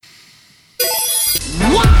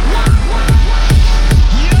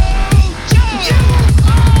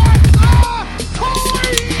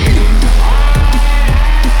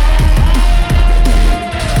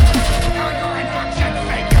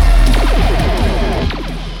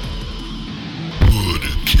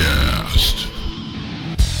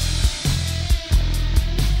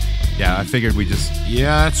I figured we just...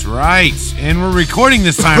 Yeah, that's right. And we're recording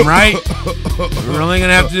this time, right? We're only going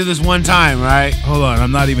to have to do this one time, right? Hold on,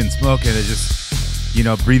 I'm not even smoking. It's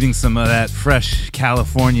just, breathing some of that fresh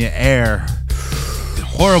California air.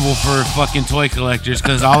 Horrible for fucking toy collectors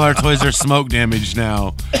because all our toys are smoke damaged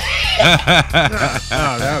now.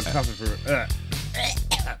 That was coming for...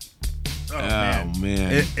 Oh,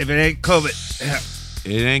 man. If it ain't COVID...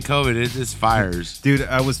 It ain't COVID, it just fires. Dude,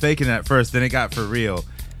 I was faking it at first, then it got for real.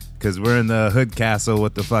 Because we're in the hood castle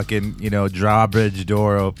with the fucking, drawbridge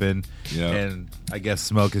door open. Yeah. And I guess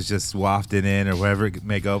smoke is just wafted in or wherever it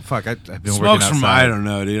may go. Fuck, I've been Smoke's working outside. from, I don't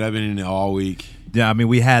know, dude. I've been in it all week. Yeah, I mean,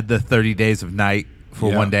 we had the 30 days of night for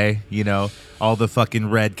Yeah. one day, all the fucking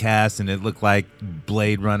red cast, and it looked like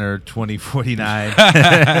Blade Runner 2049.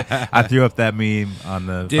 I threw up that meme on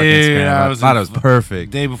the fucking Instagram. I thought it was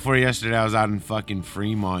perfect. Day before yesterday, I was out in fucking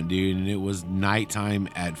Fremont, dude, and it was nighttime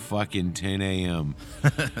at fucking 10 a.m.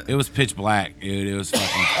 It was pitch black, dude. It was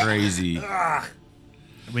fucking crazy.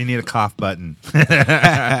 We need a cough button.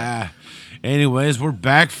 Anyways, we're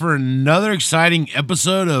back for another exciting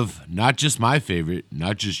episode of not just my favorite,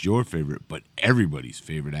 not just your favorite, but everybody's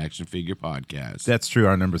favorite action figure podcast. That's true.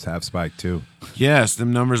 Our numbers have spiked, too. Yes,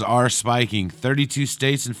 them numbers are spiking. 32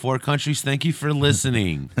 states and 4 countries. Thank you for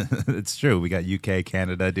listening. It's true. We got UK,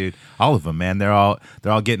 Canada, dude. All of them, man. They're all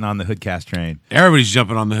getting on the Hoodcast train. Everybody's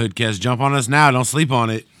jumping on the Hoodcast. Jump on us now. Don't sleep on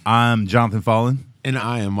it. I'm Jonathan Fallen. And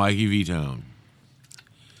I am Mikey V-Tone.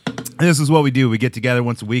 This is what we do. We get together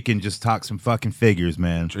once a week and just talk some fucking figures,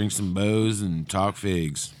 man. Drink some bows and talk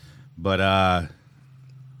figs. But,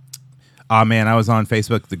 oh, man, I was on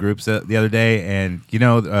Facebook, the groups the other day, and,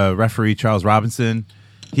 referee Charles Robinson,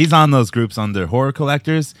 he's on those groups under horror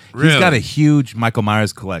collectors. Really? He's got a huge Michael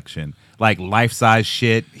Myers collection, like life-size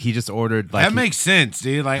shit. He just ordered, that makes sense,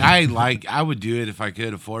 dude. I would do it if I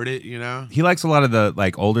could afford it, He likes a lot of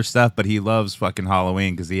the, older stuff, but he loves fucking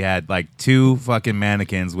Halloween because he had, 2 fucking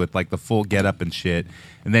mannequins with, the full getup and shit.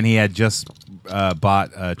 And then he had just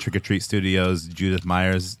bought Trick or Treat Studios Judith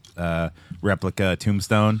Myers replica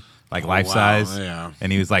tombstone. Life size, yeah.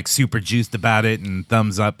 And he was super juiced about it and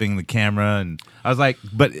thumbs upping the camera, and I was like,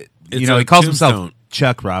 but he a calls tombstone. himself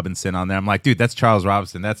Chuck Robinson on there. I'm like, dude, that's Charles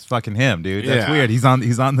Robinson. That's fucking him, dude. That's Yeah. weird. He's on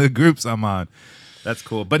the groups I'm on. That's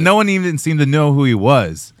cool. But no one even seemed to know who he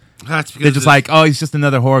was. That's because They're just he's just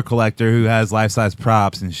another horror collector who has life size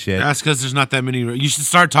props and shit. that's because there's not that many. You should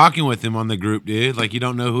start talking with him on the group, dude. You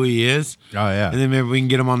don't know who he is. Oh yeah, And then maybe we can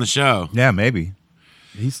get him on the show. yeah, maybe.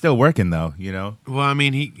 He's still working though, Well, I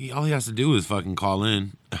mean, he all he has to do is fucking call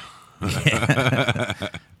in.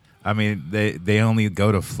 I mean, they only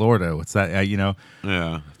go to Florida. What's that? Yeah,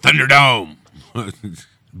 Thunderdome.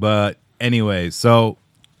 But anyway, so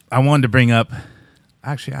I wanted to bring up.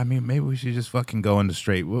 Actually, I mean, maybe we should just fucking go into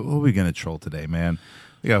straight. What are we gonna troll today, man?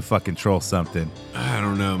 We gotta fucking troll something, I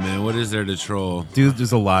don't know, man. What is there to troll? dude.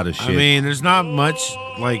 There's a lot of shit. I mean, there's not much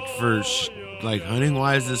for hunting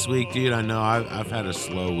wise this week, dude. I know I've had a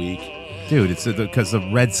slow week. dude, it's because the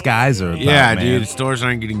red skies are about, Yeah, man. dude. Stores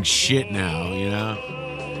aren't getting shit now,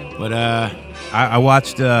 But I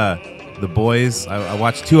watched The Boys. I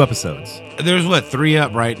watched 2 episodes. there's 3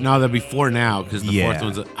 up right now. There'll be 4 now because the Yeah. 4th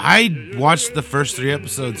one's up. I watched the first 3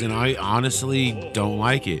 episodes and I honestly don't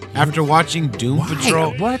like it. After watching Doom Why?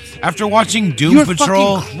 Patrol, What? After watching Doom You're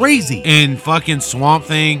Patrol fucking crazy. and fucking Swamp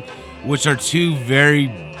Thing, which are 2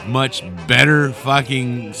 very much better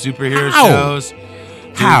fucking superhero How? shows.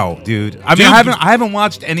 How, dude? I mean, Doom- I haven't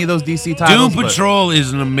watched any of those DC titles. Doom but Patrol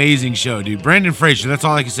is an amazing show, dude. Brandon Fraser, that's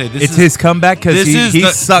all I can say. It's his comeback because he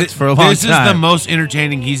sucked for a long time. This is the most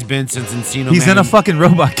entertaining he's been since Encino Man. He's in a fucking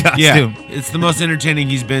robot costume. Yeah, it's the most entertaining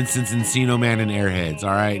he's been since Encino Man and Airheads, all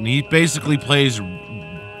right? And he basically plays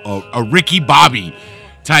a Ricky Bobby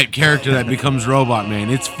type character that becomes Robot Man.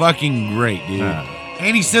 It's fucking great, dude.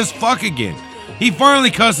 And he says fuck again. He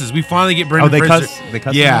finally cusses. We finally get Brendan they Fraser. cuss? They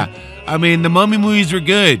cuss Yeah. in I mean, the Mummy movies were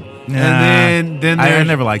good. Nah, And then I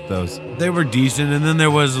never liked those. they were decent. And then there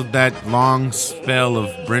was that long spell of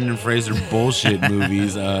Brendan Fraser bullshit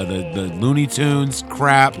movies. The Looney Tunes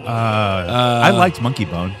crap. I liked Monkey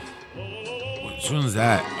Bone. Which one's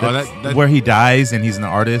that? That's where he dies and he's an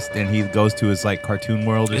artist and he goes to his cartoon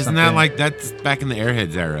world or Isn't something. that that's back in the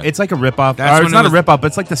Airheads era? It's like a ripoff. That's Or when it's it not a was- ripoff, but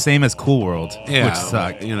it's like the same as Cool World, yeah, which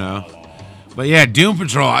sucked. But yeah, Doom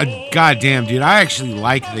Patrol. Goddamn, dude, I actually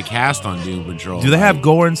like the cast on Doom Patrol. Do they have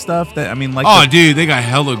gore and stuff? That Dude, they got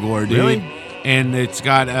hella gore, dude. Really? And it's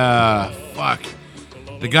got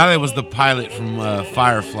the guy that was the pilot from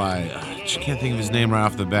Firefly. I can't think of his name right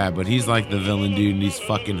off the bat, but he's like the villain dude, and he's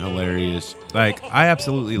fucking hilarious. I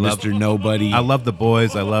absolutely love Mr. Nobody. I love The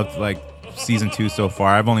Boys. I loved season 2 so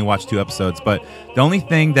far. I've only watched 2 episodes, but the only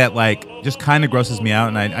thing that like just kind of grosses me out,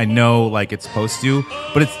 and I know like it's supposed to,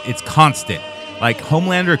 but it's constant. Like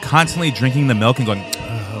Homelander constantly drinking the milk and going,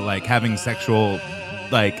 "Ugh," like having sexual,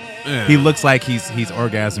 like he looks like he's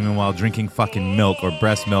orgasming while drinking fucking milk or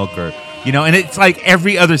breast milk or and it's like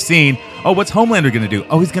every other scene. Oh, what's Homelander gonna do?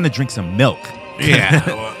 Oh, he's gonna drink some milk. Yeah,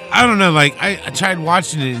 well, I don't know. Like I tried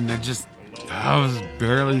watching it and I was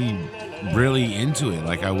barely really into it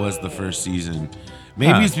like I was the first season.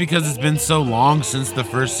 Maybe it's because it's been so long since the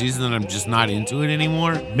first season that I'm just not into it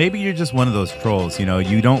anymore. Maybe you're just one of those trolls.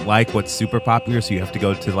 You don't like what's super popular, so you have to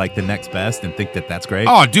go to like the next best and think that that's great.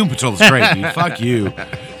 Oh, Doom Patrol is great, dude. Fuck you.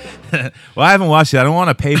 Well, I haven't watched it. I don't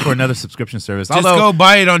want to pay for another subscription service. Just go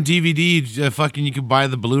buy it on DVD. You can buy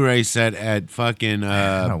the Blu-ray set at fucking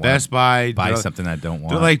Best Buy. Buy something I don't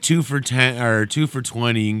want. They're like 2 for 10 or 2 for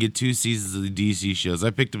 20. You can get 2 seasons of the DC shows.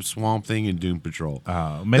 I picked up Swamp Thing and Doom Patrol.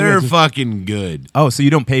 They're fucking good. Oh, so you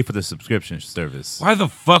don't pay for the subscription service? Why the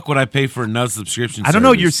fuck would I pay for another subscription service? I don't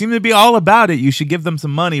know. You seem to be all about it. You should give them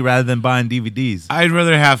some money rather than buying DVDs. I'd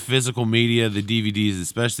rather have physical media, the DVDs,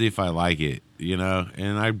 especially if I like it.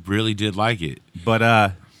 And I really did like it.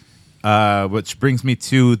 But which brings me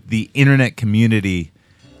to the internet community,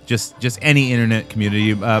 just any internet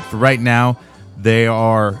community. For right now, they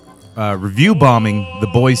are review bombing The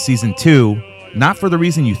Boys season 2, not for the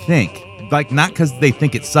reason you think. Like, not because they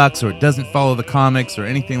think it sucks or it doesn't follow the comics or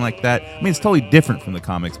anything like that. I mean, it's totally different from the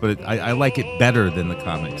comics, but I like it better than the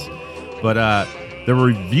comics. But they're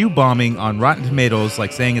review bombing on Rotten Tomatoes,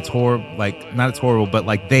 like saying it's horrible, like not it's horrible, but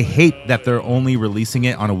like they hate that they're only releasing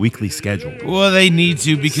it on a weekly schedule. Well, they need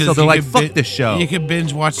to because so they're like, fuck this show. You could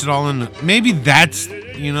binge watch it all in. Maybe that's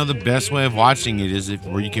the best way of watching it is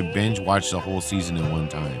where you can binge watch the whole season at one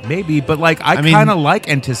time. Maybe, but like I kind of like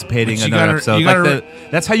anticipating another episode.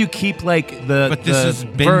 That's how you keep like the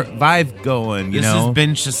vibe going. This is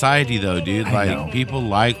binge society, though, dude. Like people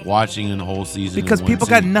like watching a whole season because people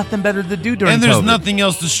got nothing better to do during. And there's COVID. Nothing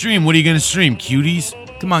else to stream. What are you going to stream? Cuties?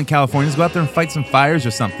 Come on, Californians, go out there and fight some fires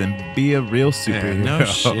or something. Be a real superhero. No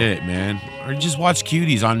shit, man. Or just watch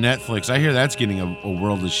Cuties on Netflix. I hear that's getting a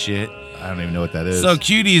world of shit. I don't even know what that is. So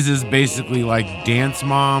Cuties is basically like Dance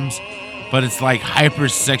Moms, but it's like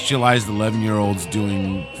hyper-sexualized 11-year-olds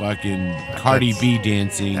doing fucking Cardi B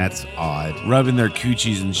dancing. That's odd. Rubbing their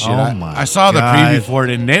coochies and shit. Oh my I saw the God. preview for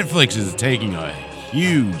it, and Netflix is taking a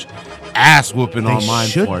huge ass whooping online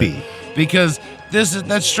for it. Because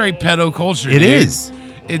that's straight pedo culture. It is.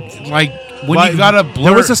 It's like when you got a blur.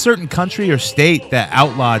 There was a certain country or state that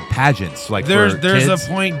outlawed pageants. Like there's kids. a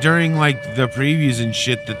point during like the previews and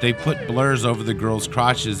shit that they put blurs over the girls'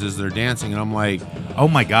 crotches as they're dancing, and I'm like, oh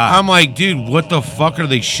my God. I'm like, dude, what the fuck are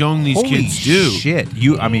they showing these kids do? Shit,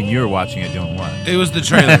 you were watching it doing what? It was the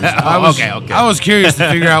trailers. Okay. I was curious to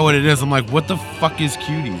figure out what it is. I'm like, what the fuck is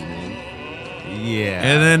Cuties, man? Yeah.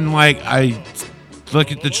 And then like I look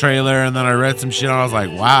at the trailer and then I read some shit and I was like,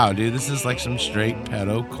 wow, dude, this is like some straight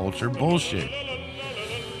pedo culture bullshit.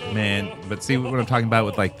 Man, but see what I'm talking about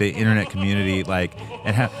with like the internet community, like,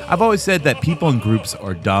 and I've always said that people in groups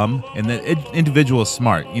are dumb and the individual is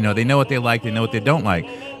smart. They know what they like, they know what they don't like.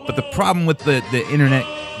 But the problem with the internet,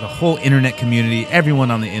 the whole internet community, everyone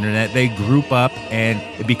on the internet, they group up and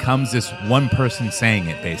it becomes this one person saying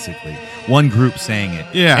it, basically. One group saying it.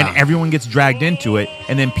 Yeah. And everyone gets dragged into it.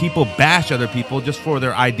 And then people bash other people just for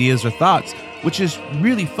their ideas or thoughts, which is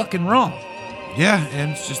really fucking wrong. Yeah,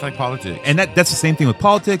 and it's just like politics. And that's the same thing with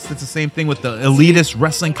politics. That's the same thing with the elitist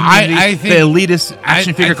wrestling community, I think, the elitist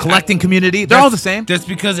action figure collecting community. They're all the same. That's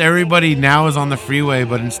because everybody now is on the freeway,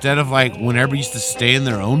 but instead of like when everybody used to stay in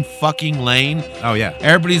their own fucking lane, oh yeah,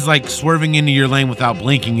 everybody's like swerving into your lane without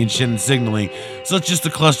blinking and shit and signaling. So it's just a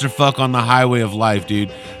clusterfuck on the highway of life,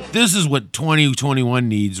 dude. This is what 2021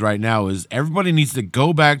 needs right now is everybody needs to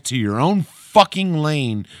go back to your own fucking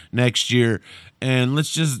lane next year. And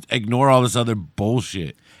let's just ignore all this other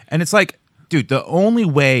bullshit. And it's like, dude, the only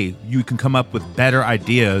way you can come up with better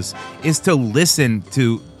ideas is to listen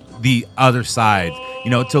to the other side.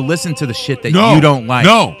 To listen to the shit that you don't like.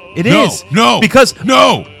 It is. Because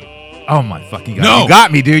oh my fucking God. No. You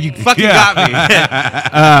got me, dude. You fucking got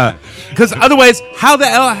me. Because otherwise, how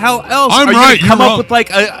else are you going to come up with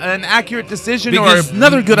like an accurate decision or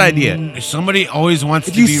another good idea? Somebody always wants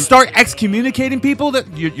if you start excommunicating people, that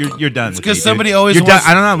you're done. Because somebody always wants.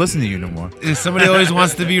 I don't know. Listen to you no more. Somebody always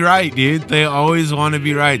wants to be right, dude. They always want to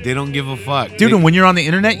be right. They don't give a fuck, dude. And when you're on the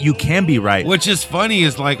internet, you can be right. Which is funny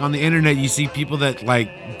is like on the internet, you see people that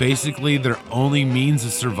like basically their only means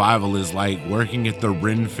of survival is like working at the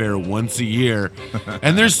Ren Fair once a year,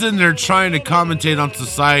 and they're sitting there trying to commentate on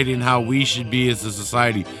society and how we should be as a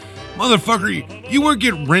society. Motherfucker, you work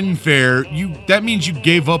at Ren Fair. That means you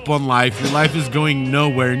gave up on life. Your life is going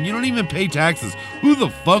nowhere, and you don't even pay taxes. Who the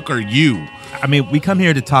fuck are you? I mean, we come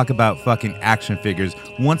here to talk about fucking action figures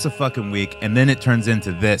once a fucking week, and then it turns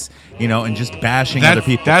into this, and just bashing other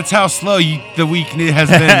people. That's how slow the week has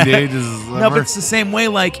been, dude. No, but it's the same way,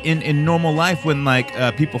 like in normal life, when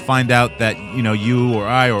like people find out that you or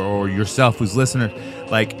I or yourself, who's listener,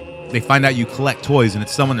 like they find out you collect toys, and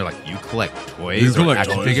it's someone they're like, you collect toys or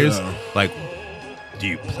action figures, like. Do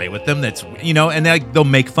you play with them? That's and they'll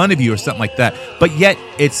make fun of you or something like that. But yet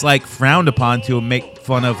it's like frowned upon to make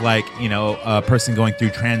fun of like a person going through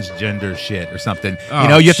transgender shit or something.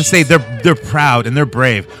 You have to say they're proud and they're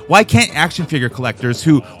brave. Why can't action figure collectors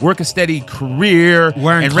who work a steady career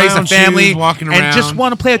wearing and raise a family shoes, walking around, and just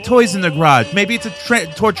want to play with toys in their garage? Maybe it's a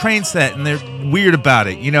toy train set and they're weird about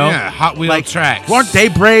it. Yeah, Hot Wheel tracks. Aren't they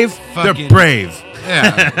brave? They're brave.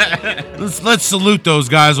 Yeah. Let's salute those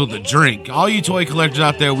guys with a drink. All you toy collectors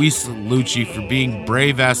out there, we salute you for being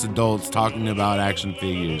brave ass adults talking about action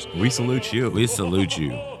figures. We salute you. We salute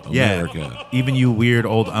you, America. Yeah. Even you weird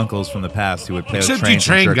old uncles from the past who would play Except with trains.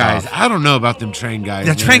 Except you train guys. Off. I don't know about them train guys.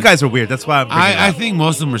 Yeah, train guys are weird. That's why I think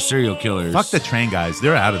most of them are serial killers. Fuck the train guys.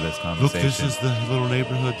 They're out of this conversation. Look, this is the little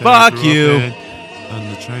neighborhood that Fuck I grew you. up in,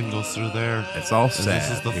 and the train goes through there. It's all sad.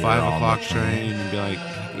 This is the 5 o'clock train. And be like,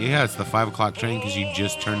 yeah, it's the 5 o'clock train because you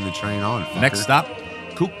just turned the train on. Fucker. Next stop,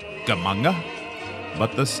 Cucamonga.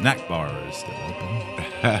 But the snack bar is still open.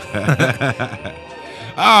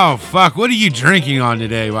 Oh, fuck. What are you drinking on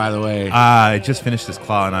today, by the way? I just finished this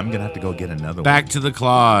claw, and I'm going to have to go get another Back one. to the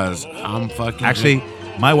claws. I'm fucking... Actually,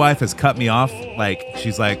 my wife has cut me off. Like,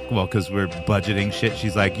 she's like, well, because we're budgeting shit.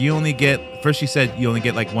 She's like, first she said you only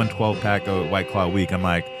get like 1 12-pack of White Claw a week. I'm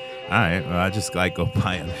like, all right, well, I just like go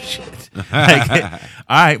buy other shit. Like, all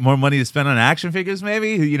right, more money to spend on action figures,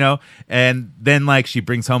 maybe, And then like she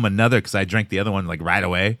brings home another because I drank the other one like right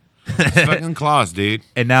away. Fucking claws, dude.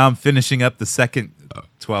 And now I'm finishing up the second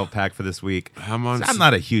 12-pack for this week. I'm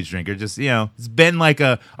not a huge drinker. Just it's been like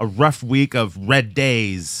a rough week of red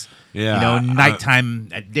days. Yeah, nighttime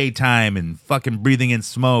at daytime and fucking breathing in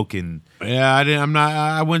smoke and. Yeah,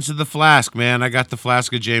 I went to the flask, man. I got the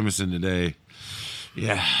flask of Jameson today.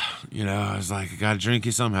 Yeah, I was like, I gotta drink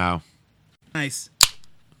it somehow. Nice,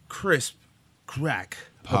 crisp crack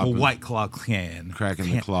Poppin'. of a White Claw can. Cracking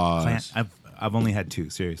the claws. I've only had 2.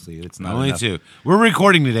 Seriously, it's not only enough. 2. We're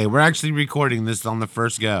recording today. We're actually recording this on the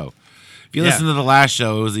first go. If you listen to the last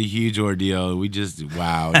show, it was a huge ordeal. We just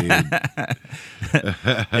wow, dude.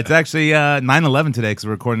 It's actually 9/11 today because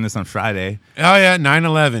we're recording this on Friday. Oh yeah,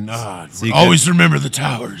 9/11. Oh, so always remember the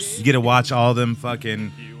towers. You get to watch all them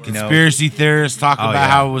fucking conspiracy theorists talk about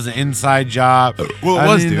how it was an inside job. Well, it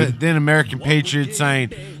was, dude. Then American patriots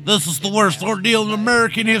saying this is the worst ordeal in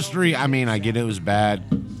American history. I mean, I get it was bad.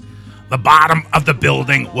 The bottom of the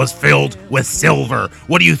building was filled with silver.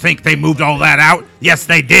 What do you think? They moved all that out? Yes,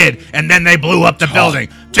 they did. And then they blew up the building.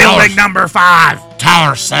 Building number 5.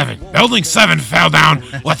 Tower 7. Building 7 fell down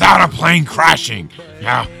without a plane crashing.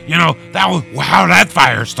 Yeah, that was how that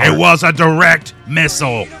fire started. It was a direct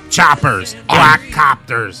missile. Choppers. Black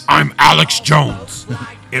copters. I'm Alex Jones.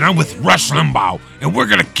 And I'm with Rush Limbaugh. And we're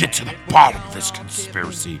going to get to the bottom of this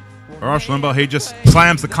conspiracy. Rush Limbaugh, he just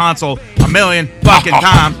slams the console a million fucking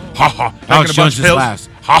times. Alex Jones just laughs.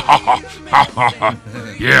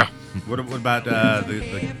 Yeah. What about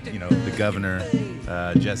the governor,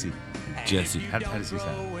 Jesse? How does he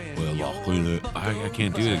sound? Well, I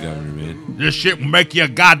can't do the governor, man. This shit will make you a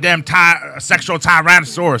goddamn sexual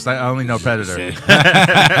tyrannosaurus. I only know Predator.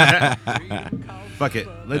 Fuck it.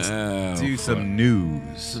 Let's do some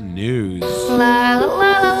news. La la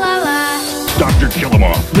la la la. Dr.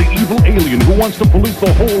 Killamoff, the evil alien who wants to pollute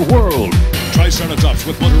the whole world. Triceratops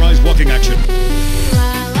with motorized walking action.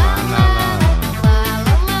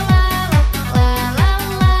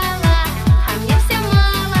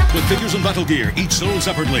 With figures and battle gear, each sold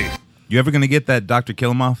separately. You ever gonna get that Dr.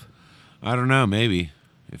 Killamoff? I don't know. Maybe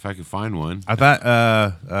if I could find one. I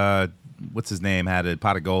thought what's his name had a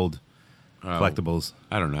pot of gold collectibles.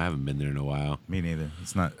 I don't know. I haven't been there in a while. Me neither.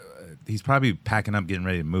 It's not. He's probably packing up, getting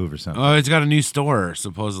ready to move or something. Oh, it's got a new store.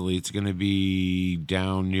 Supposedly, it's going to be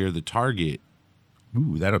down near the Target.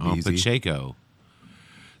 Ooh, that'll be easy. Pacheco.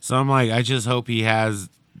 So I'm like, I just hope he has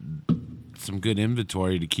some good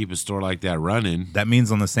inventory to keep a store like that running. That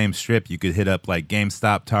means on the same strip, you could hit up like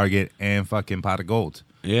GameStop, Target, and fucking Pot of Gold.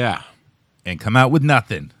 Yeah. And come out with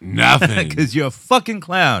nothing. Nothing. Because you're a fucking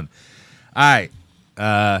clown. All right.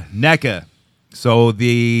 NECA. So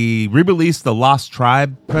they re-released the Lost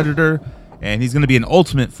Tribe Predator, and he's going to be in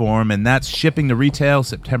ultimate form, and that's shipping to retail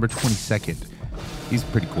September 22nd. He's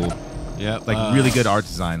pretty cool. Yep. Like really good art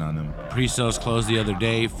design on them. Pre-sales closed the other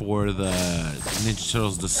day for the Ninja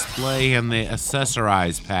Turtles display and the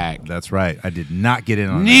accessorize pack. That's right. I did not get in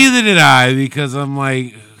on that. Neither did I, because I'm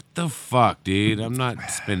like, the fuck, dude? I'm not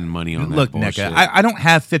spending money on that Look, bullshit. NECA, I don't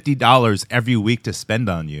have $50 every week to spend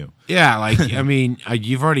on you. Yeah, like, I mean,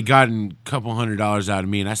 you've already gotten a couple $100 out of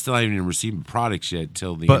me, and I still haven't even received products yet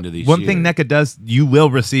till the But end of this one year. thing NECA does, you will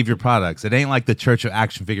receive your products. It ain't like the Church of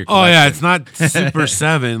Action Figure Oh, yeah, Collection. it's not Super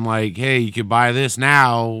 7, like, hey, you could buy this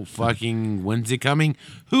now. Fucking, when's it coming?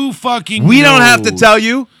 Who fucking We don't have to knows? tell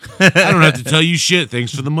you. I don't have to tell you shit.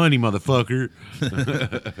 Thanks for the money, motherfucker.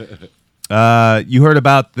 You heard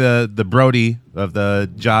about the Brody of the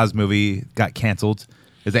Jaws movie got canceled.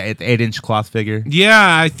 Is that the 8-inch cloth figure?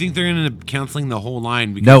 Yeah, I think they're going to end up canceling the whole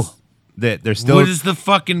line. Because No. They're still... what is the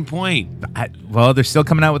fucking point? well, they're still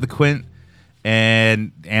coming out with the Quint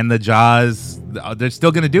and the Jaws. They're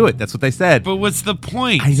still going to do it. That's what they said. But what's the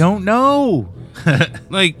point? I don't know.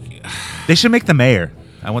 Like, They should make the mayor.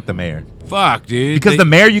 I want the mayor. fuck, dude. Because the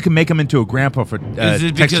mayor, you can make him into a grandpa for Is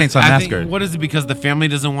it Texas because Chainsaw I think- Massacre. what is it? Because the family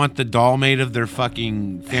doesn't want the doll made of their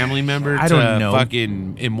fucking family member I to don't know.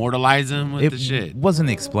 fucking immortalize him with the shit.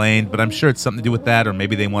 wasn't explained, but I'm sure it's something to do with that, or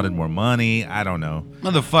maybe they wanted more money. I don't know.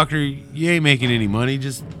 Motherfucker, you ain't making any money.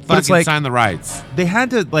 Just But it's fucking like- sign the rights. They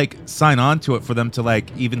had to like sign on to it for them to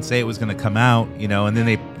like even say it was going to come out, you know. And then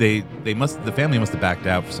they must the family must have backed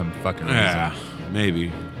out for some fucking reason. Yeah,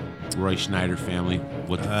 maybe. Roy Schneider family.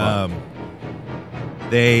 What the fuck?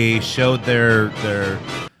 They showed their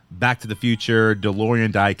Back to the Future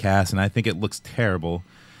DeLorean diecast, and I think it looks terrible.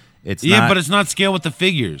 It's Yeah, not, but it's not scale with the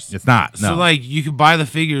figures. it's not. So No. like you could buy the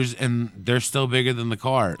figures and they're still bigger than the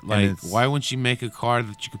car. Like it's- why wouldn't you make a car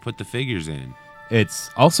that you could put the figures in? It's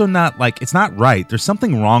also not like it's not right. There's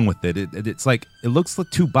something wrong with it. It's like it looks like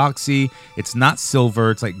too boxy. It's not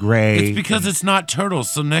silver. It's like gray. It's because it's not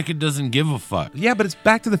Turtles, so NECA doesn't give a fuck. yeah, but it's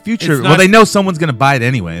Back to the Future. It's Well, not- they know someone's gonna buy it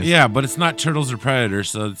anyways. Yeah, but it's not Turtles or Predator,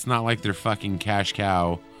 so it's not like they're fucking cash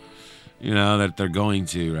cow, you know, that they're going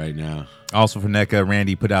to right now. Also for NECA,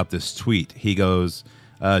 Randy put out this tweet. He goes,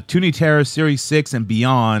 Toonie Terror Series 6 and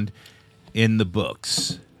beyond in the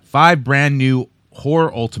books. 5 brand new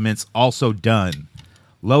horror ultimates also done.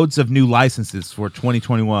 Loads of new licenses for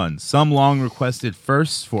 2021. Some long requested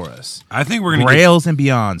firsts for us. I think we're gonna Grails and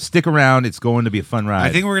beyond. Stick around. It's going to be a fun ride.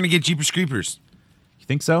 I think we're gonna get Jeepers Creepers. You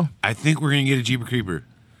think so? I think we're gonna get a Jeepers Creeper.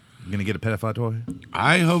 You gonna get a pedophile toy?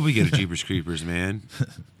 I hope we get a Jeepers Creepers, man.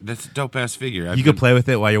 That's a dope ass figure. You could play with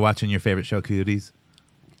it while you're watching your favorite show, Cuties.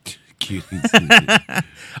 Cute.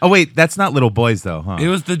 Oh wait, that's not little boys though, huh? It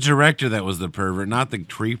was the director that was the pervert, not the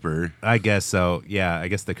creeper. I guess so. Yeah, I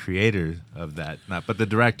guess the creator of that, not, but the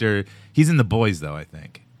director. He's in The Boys though. I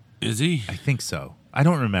think. Is he? I think so. I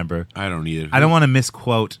don't remember. I don't either. I don't want to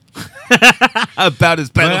misquote about his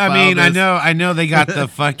But I mean, pedophileness. I know they got the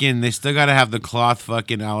fucking. They still got to have the cloth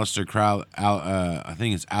fucking Aleister Crowley. I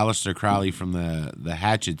think it's Aleister Crowley from the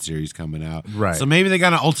Hatchet series coming out. Right. So maybe they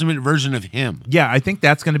got an ultimate version of him. Yeah, I think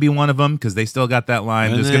that's going to be one of them because they still got that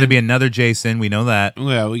line. And There's then- going to be another Jason. We know that.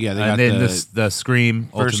 Well, yeah, they got And then the the Scream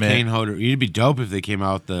first Ultimate. Kane Hodder. It'd be dope if they came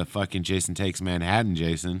out with the fucking Jason Takes Manhattan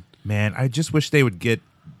Jason. Man, I just wish they would get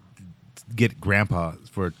Grandpa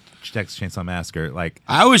for Texas Chainsaw Massacre. Like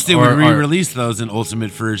I wish they Or- would or- release those in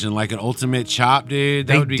ultimate version, like an ultimate chop, dude.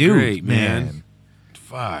 That they would be do, great, man.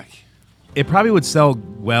 Fuck. It probably would sell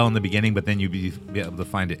well in the beginning, but then you'd be able to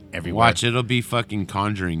find it everywhere. Watch, it'll be fucking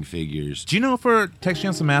Conjuring figures. Do you know for Texas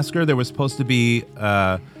Chainsaw Massacre there was supposed to be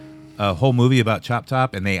a whole movie about Chop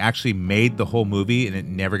Top, and they actually made the whole movie, and it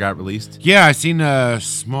never got released? Yeah, I seen a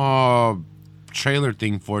small trailer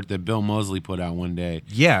thing for it that Bill Moseley put out one day.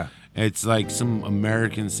 Yeah, It's like some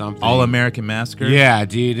American something. All American Massacre. Yeah,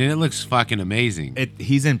 dude, and it looks fucking amazing.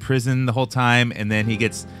 He's in prison the whole time, and then he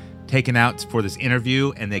gets taken out for this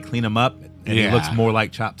interview, and they clean him up, and he Yeah. looks more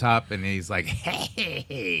like Chop Top, and he's like,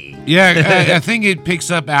 hey. Yeah, I think it picks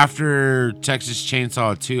up after Texas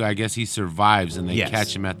Chainsaw 2. I guess he survives, and they Yes.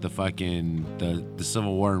 catch him at the fucking the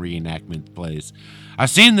Civil War reenactment place. I've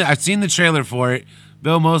seen the trailer for it.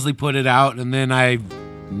 Bill Moseley put it out, and then I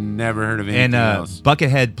never heard of anything And else.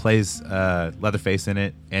 Buckethead plays Leatherface in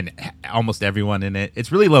it, and almost everyone in it.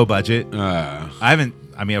 It's really low budget.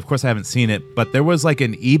 Of course I haven't seen it, but there was like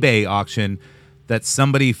an eBay auction that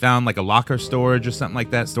somebody found, like a locker storage or something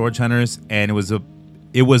like that, Storage Hunters, and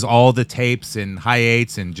it was all the tapes and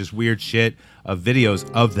hi-8s and just weird shit of videos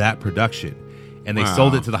of that production. And they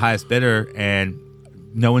sold it to the highest bidder, and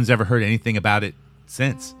no one's ever heard anything about it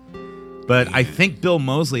since. But I think Bill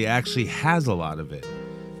Moseley actually has a lot of it.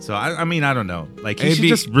 So, I mean, I don't know. Like, he should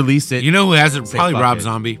just release it. You know who has it? Say Probably fuck Rob it.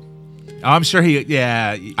 Zombie. I'm sure he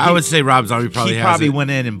I would say Rob Zombie probably has it.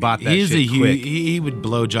 went in and bought that He's shit quick. he would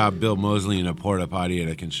blowjob Bill Moseley in a porta potty at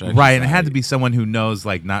a construction Right, and it site. had to be someone who knows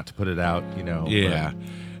like not to put it out, you know. Yeah.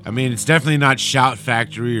 I mean, it's definitely not Shout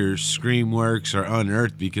Factory or Screamworks or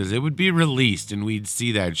Unearthed because it would be released and we'd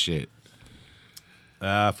see that shit.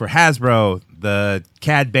 For Hasbro, the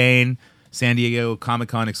Cad Bane San Diego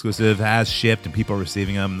Comic-Con exclusive has shipped and people are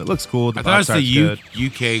receiving them. It looks cool. The I thought box it was art's the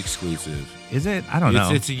good. UK exclusive. Is it? I don't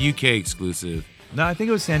know. It's a UK exclusive. No, I think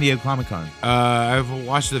it was San Diego Comic-Con. I've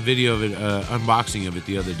watched the video of it, unboxing of it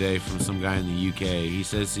the other day from some guy in the UK. He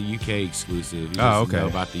says it's a UK exclusive. He doesn't know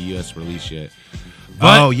about the US release yet.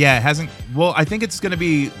 But, oh, yeah, it hasn't. Well, I think it's going to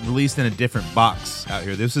be released in a different box out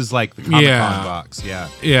here. This is like the Comic-Con box. Yeah.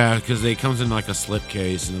 Yeah, because it comes in like a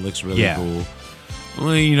slipcase and it looks really Yeah. cool.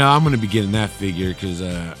 Well, you know, I'm going to be getting that figure because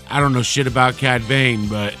I don't know shit about Cad Bane,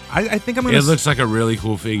 but I think I'm going it to. looks like a really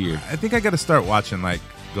cool figure. I think I got to start watching, like,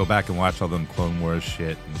 go back and watch all them Clone Wars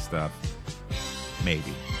shit and stuff.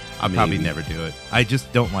 Maybe. I'll probably never do it. I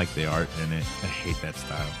just don't like the art in it. I hate that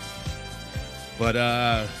style.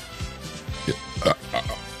 But,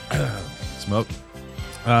 smoke.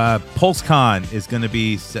 PulseCon is going to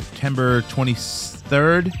be September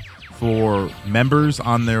 23rd for members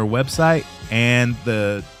on their website, and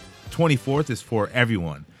the 24th is for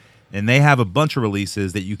everyone. And they have a bunch of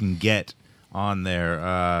releases that you can get on their.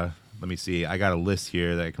 Let me see. I got a list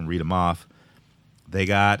here that I can read them off. They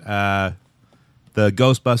got the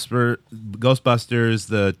Ghostbusters,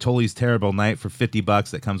 the Tully's Terrible Night for $50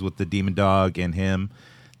 that comes with the Demon Dog and him.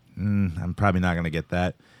 I'm probably not going to get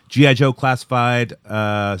that. G.I. Joe Classified,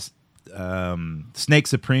 Snake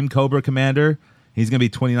Supreme Cobra Commander. He's going to be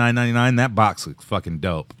 $29.99. That box looks fucking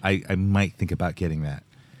dope. I might think about getting that.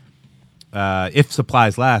 If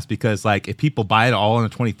supplies last, because like if people buy it all on the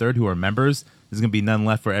 23rd who are members, there's going to be none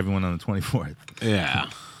left for everyone on the 24th. Yeah.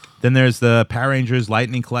 Then there's the Power Rangers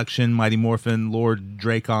Lightning Collection, Mighty Morphin, Lord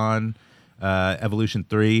Dracon, Evolution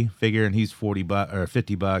 3 figure, and he's $40 or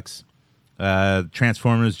 $50.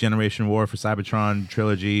 Transformers Generation War for Cybertron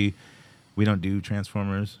Trilogy. We don't do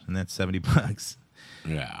Transformers, and that's $70.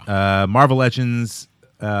 Yeah. Marvel Legends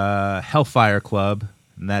Hellfire Club,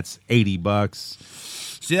 and that's $80.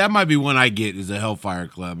 See, that might be one I get is a Hellfire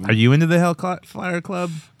Club. Are you into the Hellfire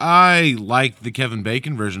Club? I like the Kevin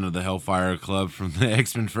Bacon version of the Hellfire Club from the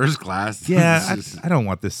X-Men First Class. Yeah, I don't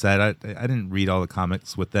want this set. I didn't read all the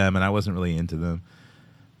comics with them, and I wasn't really into them.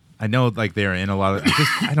 I know like they're in a lot of.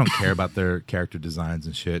 I don't care about their character designs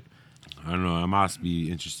and shit. I don't know. I must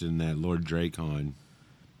be interested in that Lord Dracon.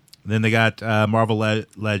 Then they got Marvel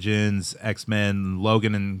Legends, X-Men,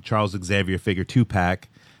 Logan and Charles Xavier figure 2-pack.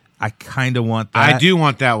 I kind of want that. I do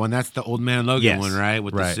want that one. That's the Old Man Logan Yes, one, right?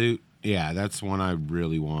 With the right. suit. Yeah, that's one I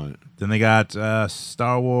really want. Then they got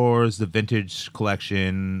Star Wars, the Vintage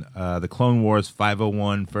Collection, the Clone Wars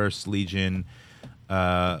 501 First Legion,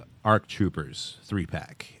 ARC Troopers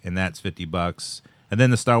 3-pack, and that's $50. And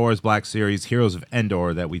then the Star Wars Black Series Heroes of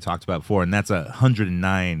Endor that we talked about before, and that's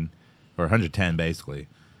 $109 or $110 basically.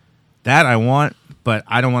 That I want, but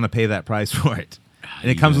I don't want to pay that price for it. And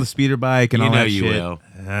it comes with a speeder bike and You all know that you shit. will.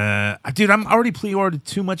 Dude, I'm already pre-ordered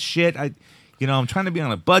too much shit. I'm trying to be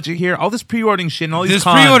on a budget here. All this pre-ordering shit and all these This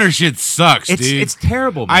cons, pre-order shit sucks, dude. It's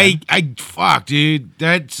terrible, man. Fuck, dude.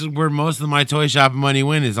 That's where most of my toy shop money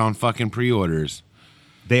went is on fucking pre-orders.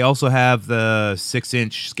 They also have the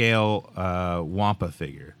 6-inch scale Wampa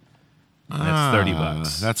figure. And that's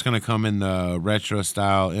 $30. That's gonna come in the retro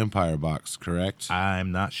style Empire box, correct?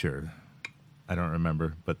 I'm not sure. I don't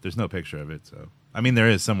remember, but there's no picture of it. So I mean, there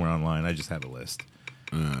is somewhere online. I just have a list.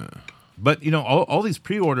 But all these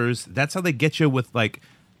pre-orders, that's how they get you with like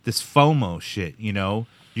this FOMO shit. You're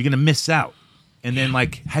gonna miss out, and then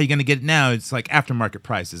like how you gonna get it now? It's like aftermarket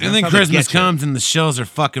prices, And then Christmas comes and the shelves are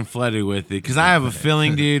fucking flooded with it. Because I have a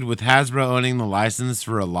feeling, dude, with Hasbro owning the license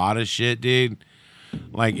for a lot of shit, dude,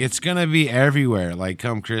 like it's gonna be everywhere. Like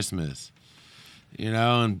come Christmas,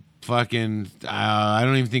 and fucking, I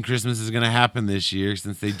don't even think Christmas is gonna happen this year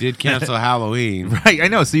since they did cancel Halloween. Right, I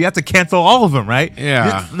know. So you have to cancel all of them, right?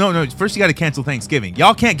 Yeah. No. First, you got to cancel Thanksgiving.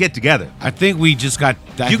 Y'all can't get together. I think we just got.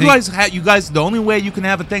 You guys, the only way you can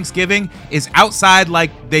have a Thanksgiving is outside,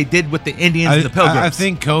 like they did with the Indians and the Pilgrims. I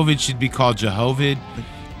think COVID should be called Jehovah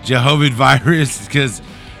virus because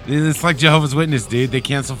it's like Jehovah's Witness, dude. They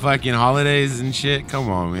cancel fucking holidays and shit. Come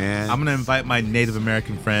on, man. I'm gonna invite my Native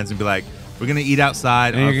American friends and be like, we're gonna eat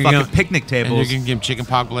outside And on you're fucking gonna- picnic And tables. you're gonna give them chicken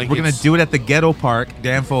pox blankets. We're gonna do it at the Ghetto Park,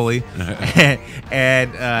 Dan Foley,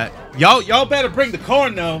 and y'all better bring the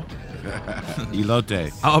corn though.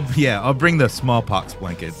 elote. I'll bring the smallpox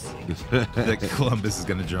blankets that Columbus is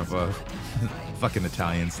gonna jump off. Fucking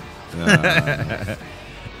Italians.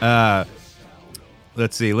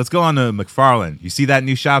 Let's see. Let's go on to McFarlane. You see that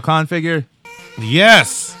new Shao Kahn figure?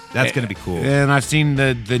 Yes. That's going to be cool. And I've seen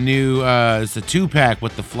the new, it's a 2-pack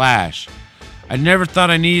with the Flash. I never thought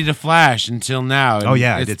I needed a Flash until now. And Oh,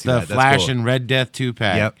 yeah, I it's did see the that. That's Flash cool. and Red Death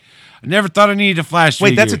 2-pack. Yep. I never thought I needed a Flash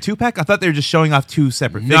Wait, figure. that's a 2-pack? I thought they were just showing off 2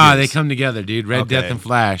 separate figures. No, they come together, dude. Red Okay. Death and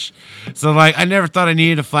Flash. So, like, I never thought I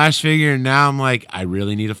needed a Flash figure, and now I'm like, I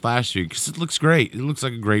really need a Flash figure because it looks great. It looks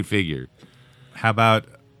like a great figure. How about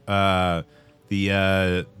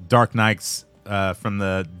the Dark Knights from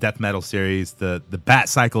the Death Metal series, the Bat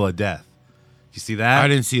Cycle of Death? You see that? I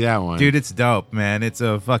didn't see that one. Dude, it's dope, man. It's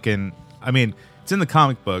a fucking... I mean, it's in the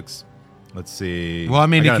comic books. Let's see. Well, I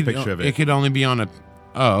mean, got it a picture of could only be on a...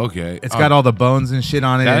 Oh, okay. It's got all the bones and shit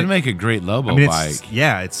on it. That'd make a great Lobo I mean, bike.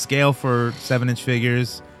 it's scale for 7-inch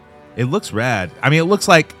figures. It looks rad. I mean, it looks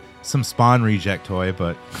like some Spawn reject toy,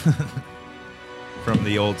 but from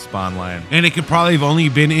the old Spawn line. And it could probably have only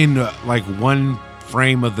been in like one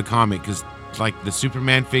frame of the comic because, like, the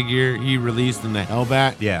Superman figure he released in the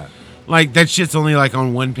Hellbat, Yeah. like that shit's only like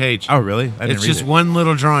on one page. Oh, really? I didn't It's read just it. one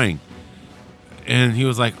little drawing. And he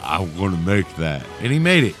was like, "I'm gonna make that," and he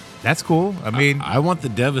made it. That's cool. I mean, I want the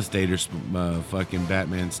Devastator fucking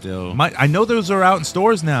Batman still. I know those are out in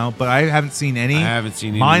stores now, but I haven't seen any. I haven't seen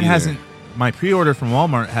any Mine either. hasn't. My pre-order from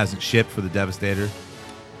Walmart hasn't shipped for the Devastator,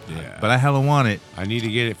 Yeah, but I hella want it. I need to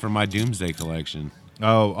get it for my Doomsday collection.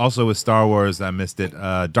 Oh, also with Star Wars, I missed it.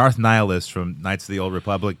 Darth Nihilus from Knights of the Old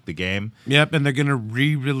Republic, the game. Yep, and they're gonna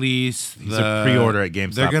re-release. He's a pre-order at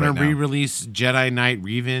GameStop They're gonna right now. re-release Jedi Knight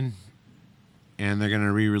Revan, and they're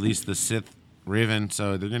gonna re-release the Sith Riven.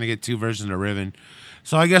 So they're gonna get 2 versions of Riven.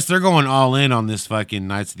 So I guess they're going all in on this fucking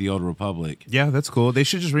Knights of the Old Republic. Yeah, that's cool. They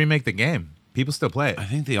should just remake the game. People still play it. I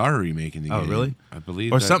think they are remaking the Oh, game. really? I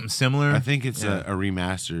believe, Or that- something similar. I think it's Yeah. a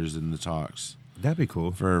remasters in the talks That'd be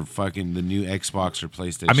cool. for fucking the new Xbox or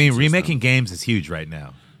PlayStation. I mean, system. remaking games is huge right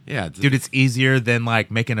now. Yeah, Dude, it's easier than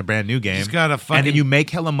like making a brand new game. Just gotta and fucking- then you make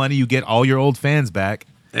hella money, you get all your old fans back.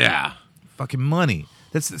 yeah. Fucking money.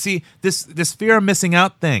 This fear of missing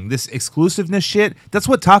out thing, this exclusiveness shit. That's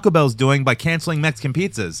what Taco Bell's doing by canceling Mexican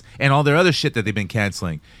pizzas and all their other shit that they've been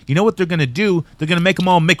canceling. You know what they're gonna do? They're gonna make them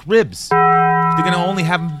all McRibs. They're gonna only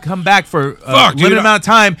have them come back for a Fuck, dude, limited amount of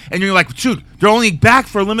time, and you're like, shoot, they're only back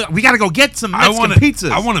for a limit. We gotta go get some Mexican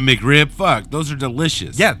pizzas. I want to McRib. Fuck, those are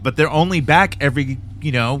delicious. Yeah, but they're only back every,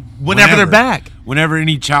 whenever they're back. Whenever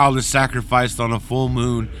any child is sacrificed on a full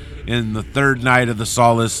moon in the third night of the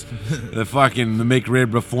solace, the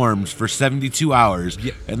McRib reforms for 72 hours.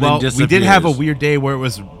 And Well, then we did have a disappears. weird day where it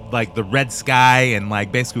was like the red sky and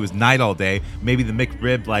like basically it was night all day. Maybe the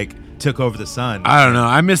McRib like took over the sun. I don't know.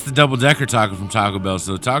 I missed the double decker taco from Taco Bell,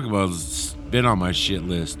 so Taco Bell's been on my shit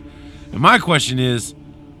list. And my question is,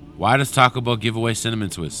 why does Taco Bell give away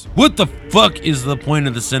cinnamon twists? What the fuck is the point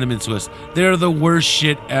of the cinnamon twists? They're the worst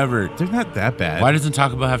shit ever. They're not that bad. Why doesn't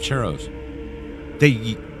Taco Bell have churros?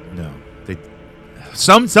 They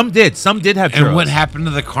some did have churros. And what happened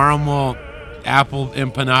to the caramel apple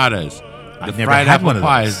empanadas? I've The never fried had apple one of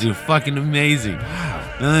pies, those. dude, fucking amazing.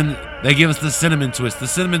 And then they give us the cinnamon twist. The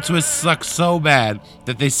cinnamon twist sucks so bad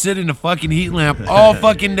that they sit in a fucking heat lamp all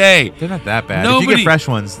fucking day. They're not that bad. If you get fresh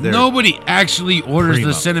ones, they're Nobody actually orders primo.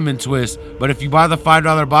 the cinnamon twist, but if you buy the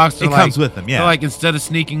 $5 box, they're It like, comes with them, yeah. they're like, instead of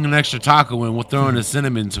sneaking an extra taco in, we'll throw in a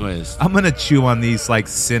cinnamon twist. I'm gonna chew on these like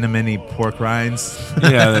cinnamony pork rinds.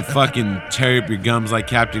 Yeah, that fucking tear up your gums like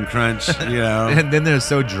Captain Crunch, you know. And then they're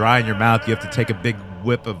so dry in your mouth, you have to take a big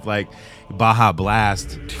whip of like Baja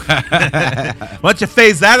Blast. Why don't you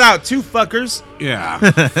phase that out too, fuckers? Yeah.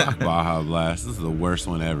 Fuck Baja Blast. This is the worst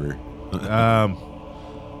one ever.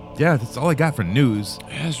 Yeah, that's all I got for news.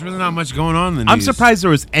 Yeah, there's really not much going on in the news. I'm surprised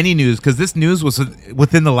there was any news because this news was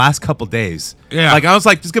within the last couple days. Yeah. Like I was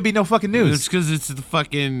like, there's gonna be no fucking It's news. because it's the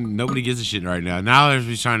fucking nobody gives a shit right now. Now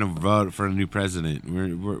everybody's trying to vote for a new president.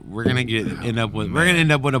 We're gonna end up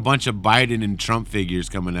with a bunch of Biden and Trump figures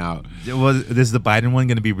coming out. Is the Biden one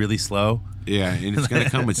gonna be really slow? Yeah, and it's gonna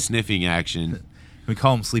come with sniffing action. We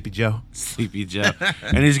call him Sleepy Joe. Sleepy Joe,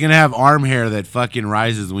 and he's gonna have arm hair that fucking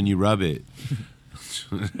rises when you rub it.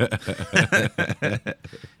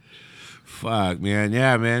 Fuck, man.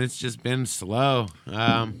 Yeah, man. It's just been slow.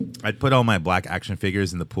 I'd put all my black action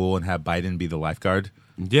figures in the pool and have Biden be the lifeguard.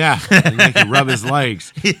 Yeah, and they can rub his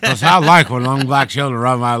legs. Because I like when long black children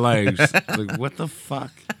rub my legs. Like, what the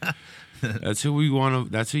fuck? That's who we want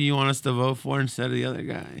to. That's who you want us to vote for instead of the other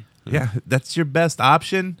guy. Yeah, that's your best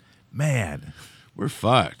option, man. We're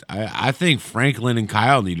fucked. I think Franklin and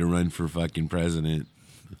Kyle need to run for fucking president.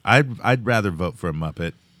 I'd rather vote for a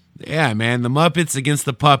Muppet. Yeah, man, the Muppets against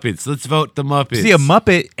the puppets. Let's vote the Muppets. See, a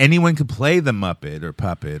Muppet, anyone could play the Muppet or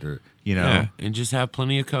puppet or, Yeah, and just have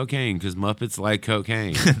plenty of cocaine because Muppets like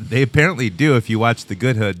cocaine. They apparently do if you watch The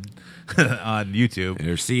Good Hood on YouTube.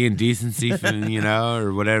 They're seeing decency,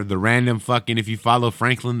 or whatever. The random fucking, if you follow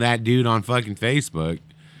Franklin, that dude on fucking Facebook.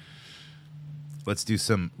 Let's do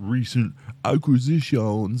some recent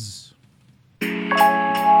acquisitions. Yeah,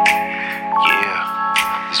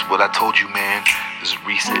 this is what I told you, man. This is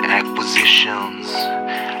recent acquisitions.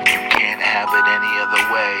 You can't have it any other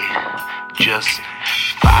way. Just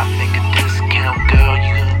 $5 discount, girl.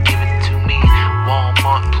 You gonna give it to me?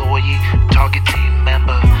 Walmart employee, Target team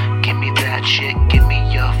member. Give me that shit. Give me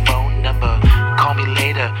your phone number. Call me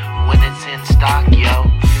later when it's in stock, yo.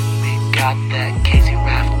 We got that Casey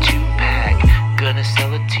Raft 2-pack. Gonna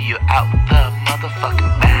sell it to you out the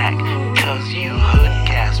motherfucking bag. Cause you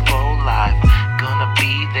hoodcast for life. Gonna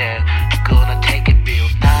be there. Gonna take it real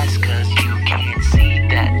nice. Cause you can't see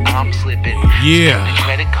that I'm slipping. Yeah. Spending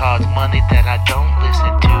credit cards, money that I don't listen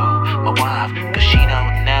to. My wife, cause she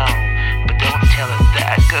don't know. But don't tell her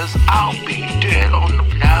that. Cause I'll be dead on the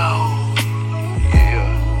floor. Yeah.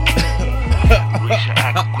 Recent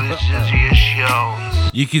acquisitions.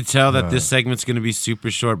 You could tell that this segment's going to be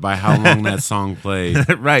super short by how long that song played.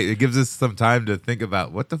 Right. It gives us some time to think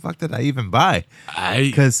about what the fuck did I even buy?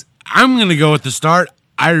 Because I'm going to go with the start.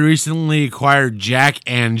 I recently acquired Jack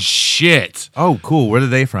and Shit. oh, cool. Where are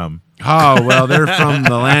they from? Oh, well, they're from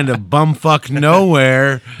the land of bumfuck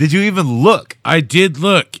nowhere. Did you even look? I did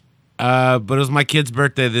look, but it was my kid's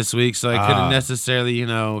birthday this week, so I couldn't necessarily,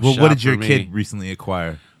 Well, shop what did your for me. kid recently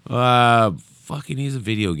acquire? Fucking, he's a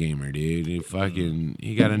video gamer, dude.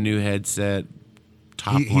 He got a new headset.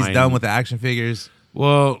 He's line. done with the action figures.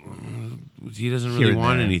 Well, he doesn't Here really and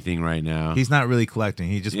want there. anything right now. He's not really collecting.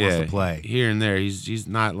 He just wants to play. Here and there. He's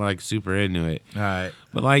not like super into it. All right.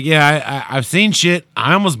 But like, yeah, I've seen shit.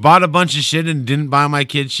 I almost bought a bunch of shit and didn't buy my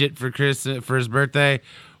kid shit for his birthday.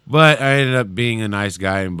 But I ended up being a nice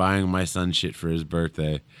guy and buying my son shit for his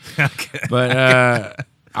birthday. Okay. But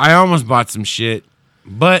I almost bought some shit.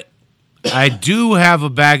 But I do have a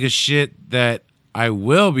bag of shit that I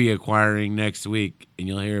will be acquiring next week, and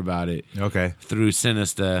you'll hear about it Okay. through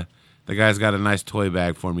Sinista. The guy's got a nice toy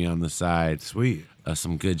bag for me on the side. Sweet.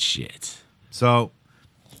 Some good shit. So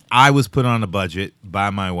I was put on a budget by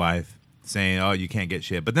my wife saying, oh, you can't get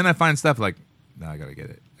shit. But then I find stuff like, no, I got to get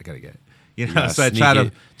it. I got to get it. So I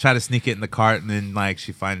try to sneak it in the cart, and then like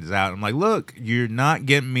she finds out. I'm like, look, you're not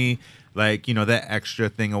getting me like, that extra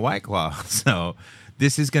thing of White Claw. So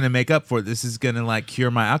this is going to make up for it. This is going to like cure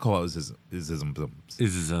my alcoholism.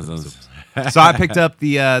 So I picked up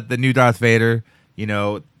the new Darth Vader.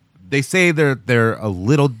 They say they're a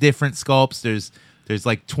little different sculpts. There's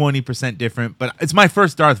like 20% different, but it's my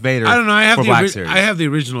first Darth Vader. I don't know. I have the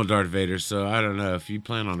original Darth Vader, so I don't know if you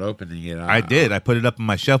plan on opening it. I did. I put it up on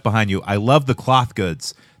my shelf behind you. I love the cloth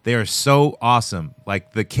goods. They are so awesome.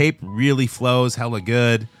 Like the cape really flows hella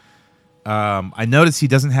good. I noticed he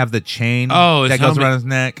doesn't have the chain that goes around his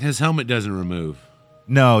neck. His helmet doesn't remove.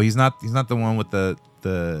 No, he's not the one with the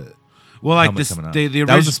Well, like helmet this, coming out. the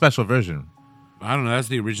That was a special version. I don't know. That's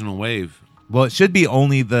the original wave. Well, it should be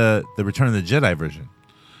only the Return of the Jedi version.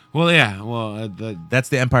 Well, yeah. Well, That's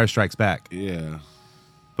the Empire Strikes Back. yeah.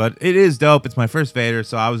 But it is dope. It's my first Vader,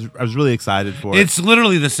 so I was really excited for it. It's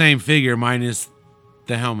literally the same figure minus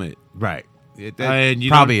the helmet. Right. And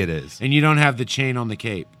Probably don't- it is. And you don't have the chain on the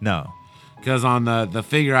cape. No. Because on the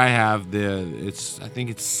figure I have, I think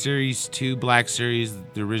it's Series 2, Black Series,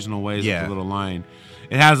 the original way is Yeah. the little line.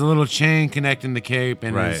 It has a little chain connecting the cape,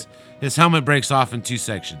 and Right. his helmet breaks off in 2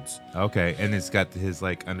 sections. Okay, and it's got his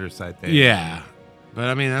like underside thing. Yeah. But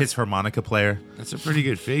I mean, His harmonica player. that's a pretty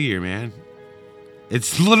good figure, man.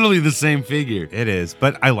 It's literally the same figure. It is,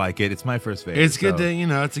 but I like it. It's my first Vader. It's good so-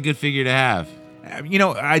 to, it's a good figure to have.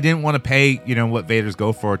 I didn't want to pay, what Vaders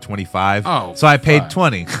go for, 25. Oh, so I paid fuck.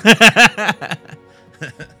 20.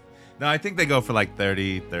 No, I think they go for like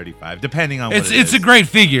 30, 35, depending on what it It's is. a great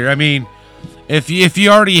figure. I mean, if you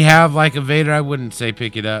already have like a Vader, I wouldn't say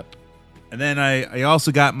pick it up. And then I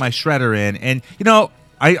also got my Shredder in, and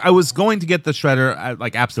I was going to get the Shredder,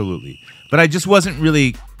 like absolutely, but I just wasn't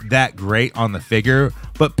really that great on the figure.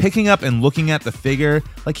 But picking up and looking at the figure,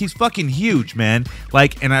 like he's fucking huge, man.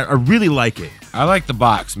 Like, and I really like it. I like the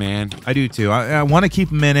box, man. I do too. I want to keep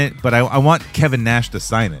him in it, but I want Kevin Nash to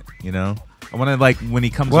sign it. I want to like when he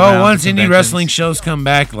comes. Well, around once to indie conventions- wrestling shows come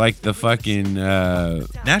back, like the fucking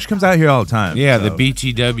Nash comes out here all the time. yeah, so. the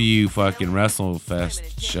BTW fucking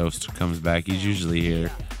WrestleFest show comes back. He's usually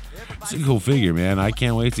here. It's a cool figure, man. I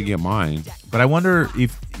can't wait to get mine. But I wonder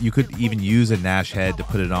if you could even use a Nash head to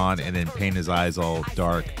put it on and then paint his eyes all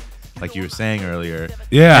dark, like you were saying earlier.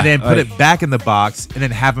 Yeah, And then put like- it back in the box and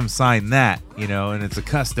then have him sign that, you know, and it's a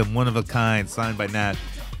custom, one of a kind, signed by Nash.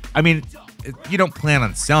 I mean, you don't plan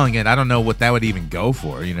on selling it. I don't know what that would even go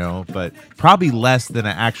for, you know, but probably less than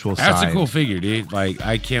an actual That's sign. a cool figure, dude. Like,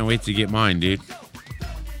 I can't wait to get mine, dude.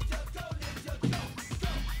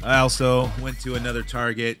 I also went to another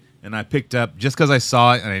Target and I picked up, just because I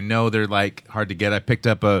saw it and I know they're like hard to get, I picked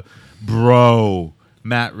up a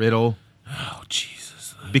Matt Riddle. Oh,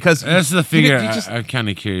 Jesus. Because That's the figure you just, I'm kind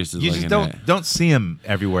of curious. you just don't see him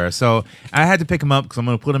everywhere. So I had to pick him up because I'm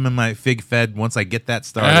going to put him in my Fig Fed once I get that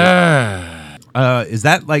started. Is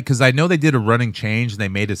that like, because I know they did a running change and they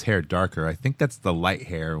made his hair darker. I think that's the light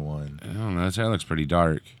hair one. I don't know. His hair looks pretty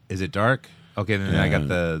dark. Is it dark? Okay, then I Yeah. got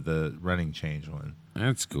the running change one.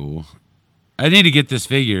 That's cool. I need to get this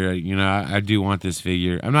figure. You know, I do want this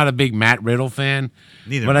figure. I'm not a big Matt Riddle fan,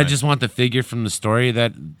 Neither but am I just want the figure from the story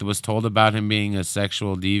that was told about him being a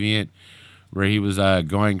sexual deviant, where he was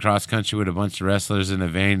going cross country with a bunch of wrestlers in a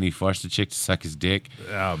van and he forced a chick to suck his dick,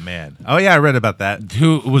 Oh, man. Oh, yeah, I read about that.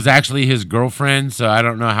 who was actually his girlfriend. So I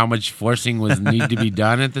don't know how much forcing was need to be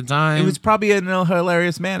done at the time. It was probably in a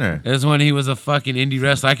hilarious manner. It was when he was a fucking indie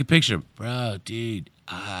wrestler. I could picture him. Bro, dude,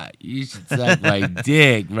 you should suck my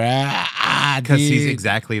dick, bro. Because he's dude.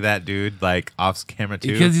 exactly that dude, like off camera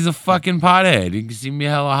too. Because he's a fucking pothead. You can see me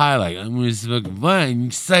hella high, like, I'm gonna smoke fun.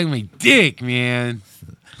 You suck my dick, man.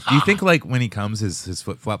 Do you think like when he comes, his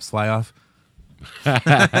flip flops fly off?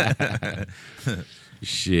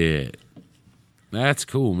 Shit. That's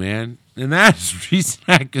cool, man. And that's recent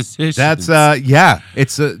acquisitions. That's yeah.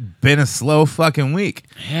 It's been a slow fucking week.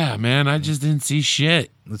 Yeah, man. I just didn't see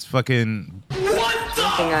shit. Let's fucking. One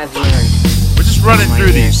thing I've learned. We're just running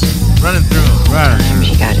through these, running through them. Sometimes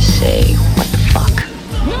you gotta say, what the fuck?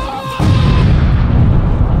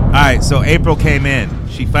 All right, so April came in.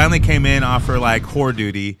 She finally came in off her like whore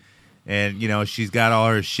duty, and you know she's got all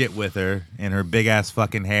her shit with her and her big ass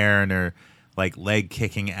fucking hair and her like leg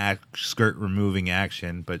kicking, skirt removing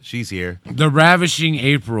action. But she's here. The Ravishing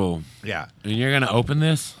April. Yeah. And you're gonna open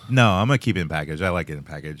this? No, I'm gonna keep it in package. I like it in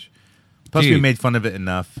package. Plus, we Dude. made fun of it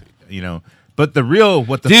enough, you know. But the real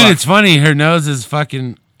what the Dude, fuck? it's funny. Her nose is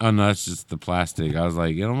fucking. Oh no, it's just the plastic. I was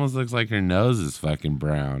like, it almost looks like her nose is fucking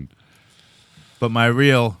brown. But my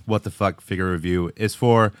real what the fuck figure review is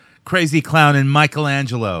for Crazy Clown and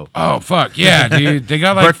Michelangelo. Oh fuck yeah, dude! They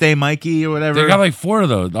got like Birthday Mikey or whatever. they got like 4 of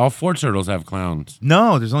those. All 4 turtles have clowns.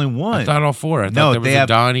 no, there's only one. I thought all 4. I thought No, there was they a have-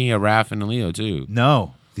 Donnie, a Raph, and a Leo too.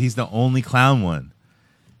 No, he's the only clown one.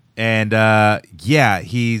 And yeah,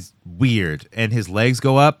 he's weird. And his legs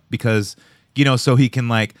go up because, you know, so he can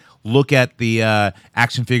like look at the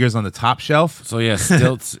action figures on the top shelf. So yeah,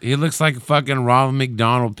 stilts. He looks like fucking Ronald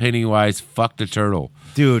McDonald Pennywise. Fuck the turtle.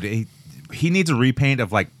 Dude, he needs a repaint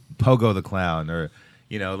of like Pogo the Clown or,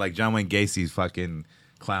 you know, like John Wayne Gacy's fucking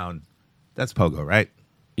clown. That's Pogo, right?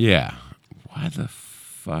 Yeah. Why the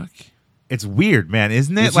fuck? It's weird, man,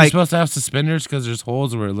 isn't it? Is he Like, supposed to have suspenders? Because there's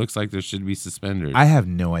holes where it looks like there should be suspenders. I have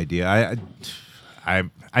no idea.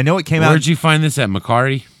 I know it came Where'd out. you find this at,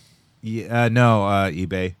 Macari? Yeah, no,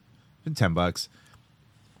 eBay. Been $10.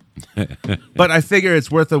 But I figure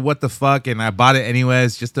it's worth a what the fuck, and I bought it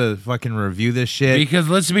anyways just to fucking review this shit. Because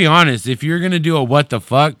let's be honest, if you're gonna do a what the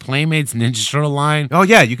fuck, Playmates Ninja Turtle line Oh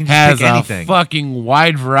yeah, you can just has pick a anything. fucking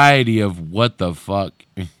wide variety of what the fuck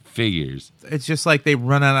figures. It's just like they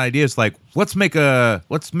run out of ideas. Like let's make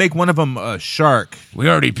one of them a shark. We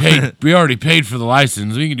already paid. We already paid for the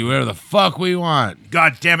license. We can do whatever the fuck we want.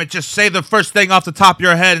 God damn it! Just say the first thing off the top of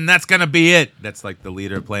your head, and that's gonna be it. That's like the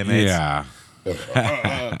leader of Playmates. Yeah.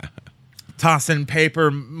 Tossing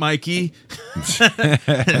paper, Mikey.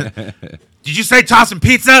 Did you say tossing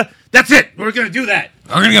pizza? That's it. We're gonna do that.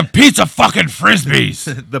 I'm gonna get pizza fucking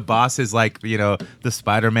frisbees. The boss is like, you know, the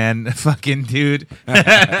Spider-Man fucking dude. God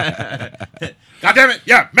damn it.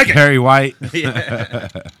 Yeah, make it. Perry White.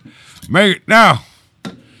 Make it now.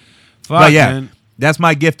 But yeah, man. that's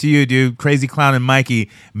my gift to you, dude. Crazy Clown and Mikey.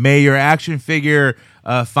 May your action figure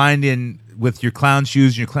finding with your clown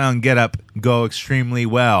shoes and your clown getup go extremely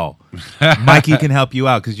well. Mikey can help you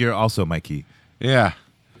out because you're also Mikey. Yeah.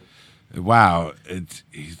 Wow.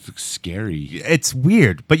 He looks scary. It's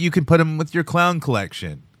weird, but you can put him with your clown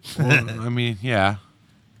collection. Well, I mean, yeah.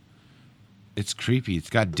 It's creepy. It's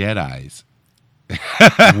got dead eyes.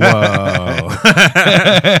 Whoa.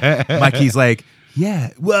 Mikey's like, yeah,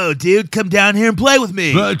 whoa, dude, come down here and play with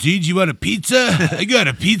me. Oh, dude, you want a pizza? I got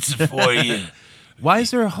a pizza for you. Why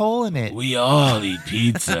is there a hole in it? We all eat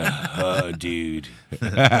pizza. Oh, dude.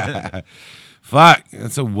 Fuck.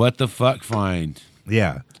 That's a what the fuck find.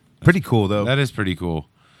 Yeah, pretty cool though. That is pretty cool.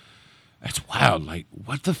 That's wild. Like,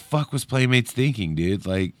 what the fuck was Playmates thinking, dude?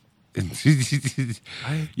 Like,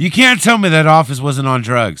 you can't tell me that Office wasn't on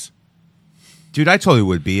drugs. Dude, I totally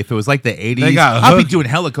would be if it was like the 80s. They got I'd be Hook- doing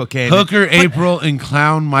hella cocaine. Hooker April and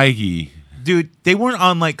Clown Mikey. Dude, they weren't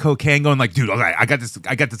on like cocaine going like, dude, all right, I got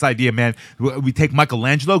this idea, man. We take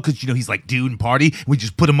Michelangelo because, you know, he's like dude and party. And we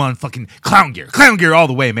just put him on fucking clown gear all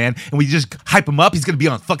the way, man. And we just hype him up. He's going to be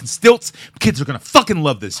on fucking stilts. Kids are going to fucking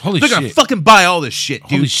love this. Holy They're going to shit. fucking buy all this shit,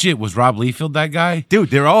 dude. Holy shit, was Rob Liefeld that guy? Dude,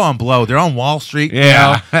 they're all on blow. They're on Wall Street.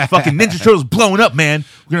 Yeah. You know? Fucking Ninja Turtles blowing up, man.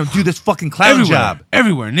 We're going to do this fucking clown job.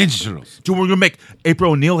 Everywhere, Ninja Turtles. Dude, we're going to make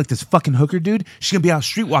April O'Neil like this fucking hooker, dude. She's going to be out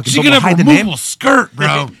streetwalking. She's but gonna we'll have hide a the name. removable skirt,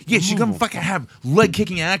 bro. Yeah, she's gonna fucking have leg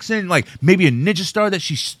kicking action, like maybe a ninja star that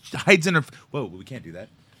she hides in her. Whoa, we can't do that.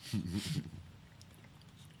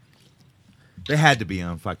 They had to be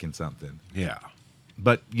on fucking something. Yeah.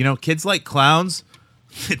 But you know, kids like clowns.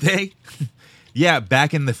 They, yeah,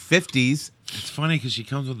 back in the 50s. It's funny because she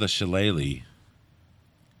comes with a shillelagh.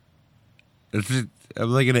 I'm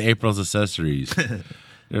looking at April's accessories.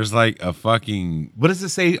 There's like a fucking What does it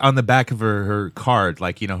say on the back of her card?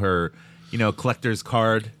 Like, you know, her, you know, collector's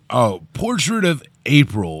card. portrait of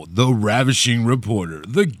April, the ravishing reporter,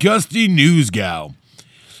 the gusty news gal,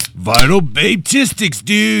 vital babetistics,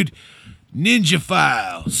 dude, ninja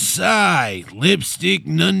file, sai, lipstick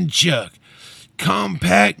nunchuck,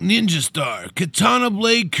 compact ninja star, katana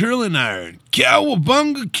blade curling iron,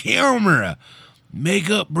 cowabunga camera,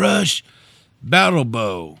 makeup brush, battle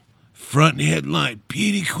bow, front headlight,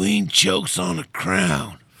 Petey Queen chokes on a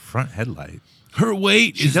crown. Front headlight. Her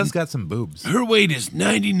weight She is does got some boobs. her weight is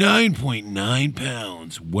 99.9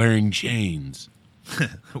 pounds. Wearing chains.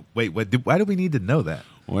 Wait, why do we need to know that?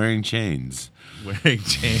 Wearing chains. Wearing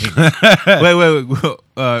chains.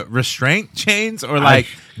 wait. Restraint chains or like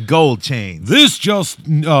gold chains? This just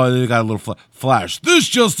they got a little flash. This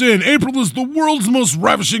just in. April is the world's most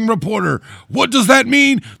ravishing reporter. What does that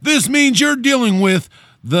mean? This means you're dealing with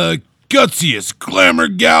the gutsiest glamour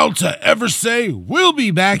gal to ever say. We'll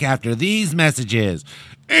be back after these messages.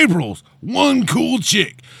 April's one cool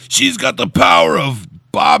chick. She's got the power of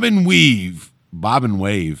bob and weave. Bob and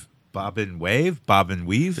wave. Bob and wave? Bob and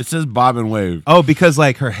weave? It says bob and wave. Oh, because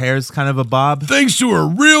like her hair's kind of a bob? Thanks to her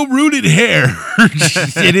real rooted hair.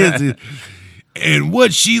 It is. And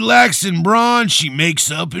what she lacks in brawn, she makes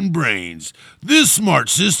up in brains. This smart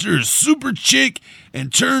sister is super chick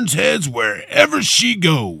and turns heads wherever she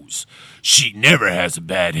goes. She never has a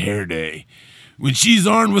bad hair day. When she's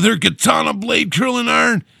armed with her katana blade curling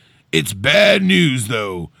iron, it's bad news,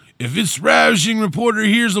 though. If this ravishing reporter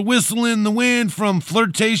hears a whistle in the wind from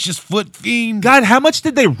flirtatious foot fiend... God, how much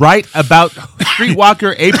did they write about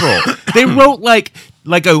Streetwalker April? They wrote like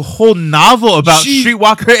a whole novel about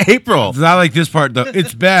Streetwalker April. I like this part, though.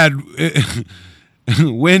 It's bad.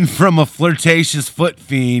 Wind from a flirtatious foot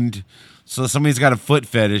fiend. So somebody's got a foot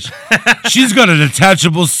fetish. She's got a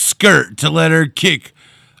detachable skirt to let her kick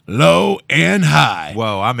low and high.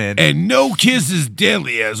 Whoa, I'm in. And no kiss is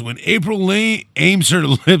deadly as when April aims her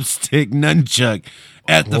lipstick nunchuck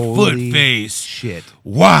at the foot face. Shit.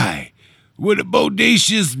 Why would a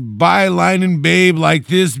bodacious bylining babe like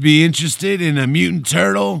this be interested in a mutant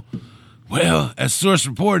turtle? Well, as source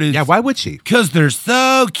reported, Yeah, why would she? because they're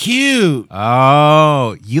so cute.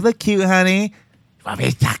 Oh, you look cute, honey. Oh,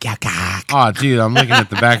 dude, I'm looking at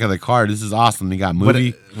the back of the card. This is awesome. They got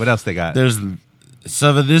movie. What else they got? There's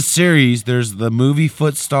some of this series. There's the movie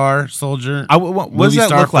Foot Star Soldier. What does Movie that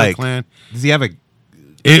Star look Foot like? Clan. Does he have a...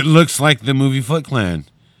 It looks like the movie Foot Clan.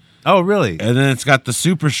 Oh, really? And then it's got the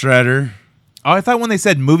Super Shredder. Oh, I thought when they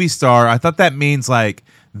said movie star, I thought that means like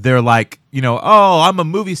they're like, you know, oh, I'm a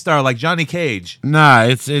movie star like Johnny Cage. Nah,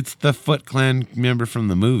 it's the Foot Clan member from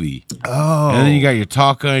the movie. Oh. And then you got your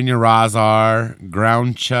Talka and your Razar,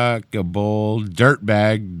 Ground Chuck, a Bull,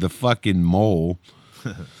 Dirtbag, the fucking mole,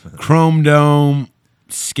 Chrome Dome,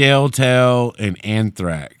 Scale Tail, and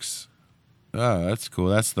Anthrax. Oh, that's cool.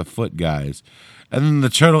 That's the Foot guys. And then the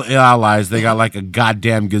Turtle allies, they got like a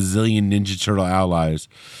goddamn gazillion Ninja Turtle allies.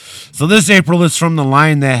 So this April is from the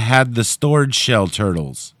line that had the Storage Shell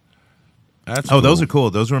Turtles. That's Oh, those are cool.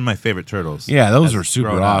 Those were my favorite turtles. Yeah, those As are super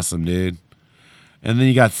growing up. awesome, dude. And then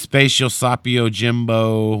you got Spatial, Sapio,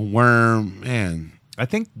 Jimbo, Worm. Man, I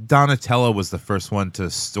think Donatello was the first one to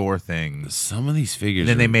store things. some of these figures. And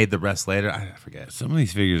then they are- made the rest later. I forget. Some of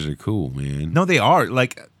these figures are cool, man. No, they are.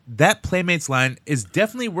 Like, that Playmates line is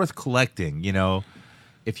definitely worth collecting, you know,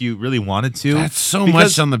 if you really wanted to. That's so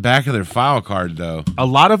Because much on the back of their file card, though. a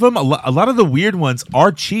lot of them, a lot of the weird ones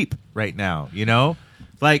are cheap right now, you know?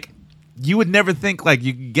 Like, you would never think like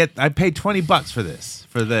you could get. I paid $20 for this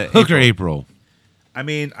for the Hooker April. I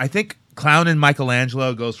mean, I think Clown and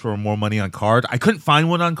Michelangelo goes for more money on card. I couldn't find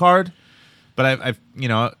one on card, but I've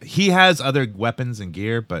he has other weapons and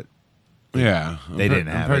gear, but Yeah, They didn't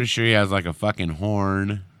have I'm pretty it. sure he has like a fucking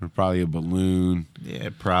horn or probably a balloon, yeah,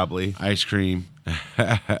 probably. ice cream,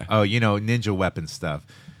 Oh, ninja weapon stuff.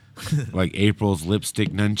 like April's lipstick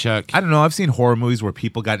nunchuck. I don't know. I've seen horror movies where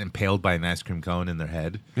people got impaled by an ice cream cone in their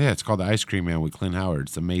head. Yeah, it's called The Ice Cream Man with Clint Howard.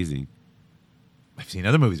 It's amazing. I've seen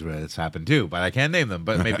other movies where it's happened too, but I can't name them.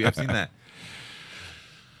 But maybe I've seen that.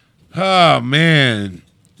 Oh man,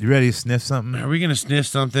 You ready to sniff something? are we gonna sniff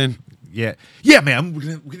something? Yeah, man.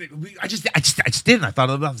 I just did, and I thought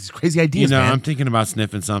about these crazy ideas, man. I'm thinking about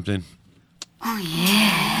sniffing something. Oh,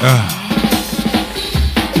 yeah.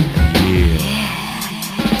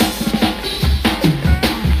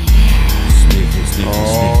 Sniff it, sniff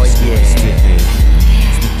it, sniff it, sniff it.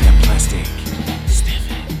 Sniff that plastic.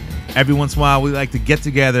 Sniff it. Every once in a while, we like to get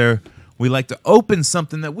together. We like to open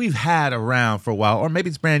something that we've had around for a while, or maybe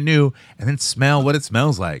it's brand new, and then smell what it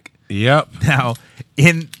smells like. Yep. Now,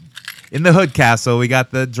 in the Hood Castle, we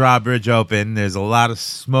got the drawbridge open. There's a lot of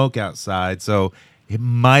smoke outside, so it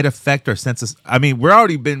might affect our sense of. I mean, we're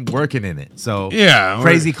already been working in it, so Yeah,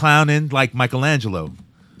 crazy clowning like Michelangelo.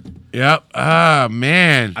 Yep. Ah,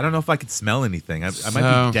 man. I don't know if I could smell anything. I might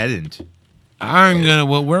So- be deadened.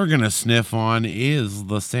 What we're gonna sniff on is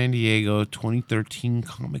the San Diego 2013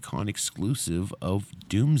 Comic-Con exclusive of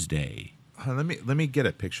Doomsday. Let me get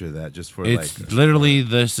a picture of that just for It's like. literally,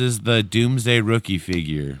 this is the Doomsday rookie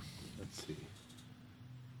figure. Let's see.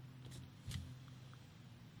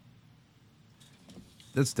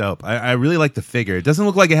 That's dope. I really like the figure. It doesn't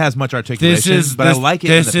look like it has much articulation, but I like it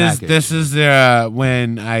in the package. This is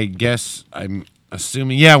when I'm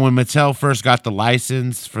assuming, when Mattel first got the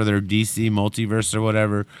license for their DC multiverse or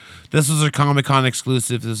whatever. This was a Comic-Con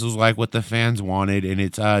exclusive. This was like what the fans wanted, and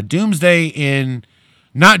it's Doomsday in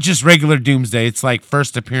not just regular Doomsday. It's like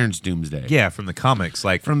first appearance Doomsday. Yeah, from the comics.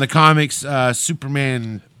 Like From the comics,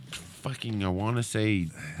 Superman, I want to say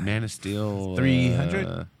Man of Steel.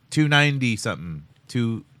 300? 290 something.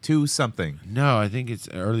 Two something. No, I think it's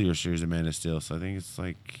earlier series of Man of Steel, so I think it's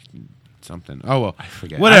like something. Oh, well. I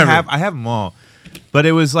Forget. Whatever. I have them all. But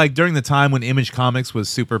it was like during the time when Image Comics was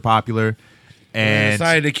super popular. They And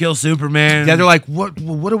decided to kill Superman. yeah, they're like, what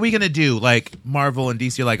are we going to do? Like Marvel and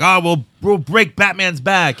DC are like, oh, we'll break Batman's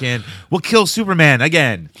back and we'll kill Superman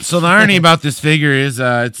again. So the irony about this figure is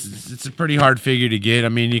it's a pretty hard figure to get. I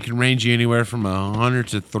mean, you can range you anywhere from $100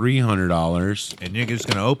 to $300, And you're just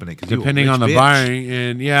going to open it. depending on the buyer.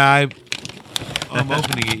 And I'm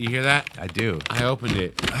opening it. You hear that? I do. I opened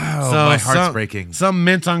it. Oh, my heart's breaking. Some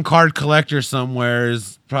mint on card collector somewhere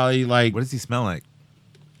is probably like, What does he smell like?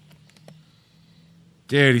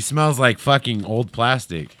 dude, he smells like fucking old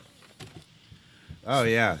plastic. Oh,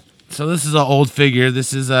 yeah. So this is an old figure.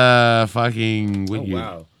 This is a fucking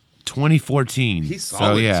 2014. He's So,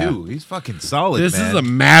 solid, too. He's fucking solid, This man. is a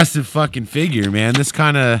massive fucking figure, man. This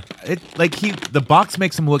kind of the box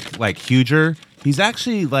makes him look like huger. He's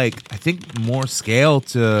actually like I think more scale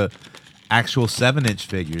to actual 7-inch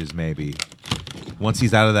figures maybe. Once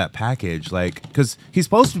he's out of that package, like because he's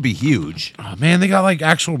supposed to be huge. Oh man, they got like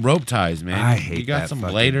actual rope ties, man. I hate You got that some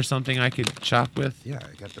fucking- blade or something I could chop with? Yeah,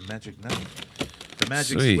 I got the magic knife, the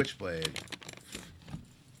magic Sweet. switchblade.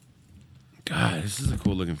 God, this is a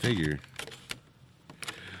cool looking figure.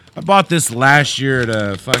 I bought this last year at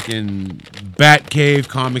a fucking Batcave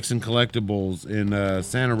Comics and Collectibles in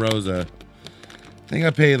Santa Rosa. I think I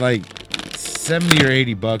paid like $70 or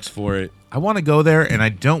 $80 for it. I want to go there, and I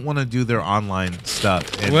don't want to do their online stuff.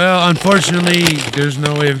 And Well, unfortunately, there's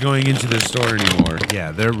no way of going into their store anymore.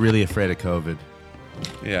 yeah, they're really afraid of COVID.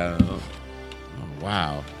 Yeah. Oh,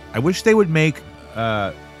 wow. I wish they would make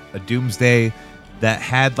a Doomsday that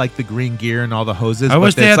had like the green gear and all the hoses. I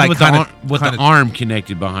wish but they it's, had like, with the arm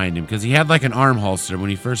connected behind him, because he had like an arm holster when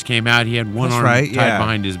he first came out. He had one That's arm right, tied yeah.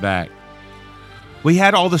 behind his back. We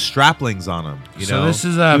had all the straplings on him. You So know, this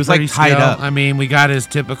is he was pretty like tied scale. up. I mean, we got his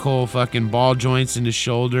typical fucking ball joints in his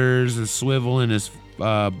shoulders, his swivel in his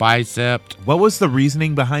bicep. What was the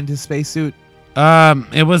reasoning behind his spacesuit?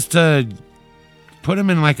 It was to put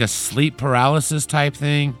him in like a sleep paralysis type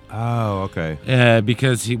thing. Oh, okay.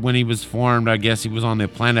 Because when he was formed, I guess he was on the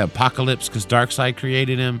planet Apocalypse because Darkseid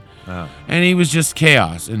created him. Oh. And he was just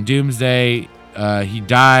chaos. In Doomsday, he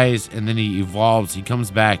dies and then he evolves. He comes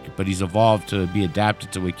back, but he's evolved to be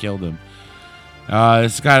adapted to what killed him.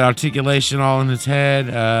 It's got articulation all in his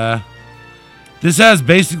head. This has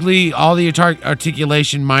basically all the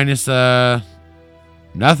articulation minus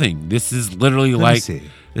Nothing. This is literally me like see.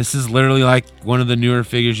 one of the newer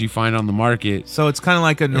figures you find on the market. So it's kind of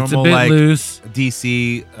like a It's a normal bit like loose.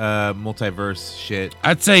 DC multiverse shit.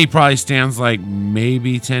 I'd say he probably stands like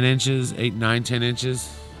maybe 10 inches, 8, 9, 10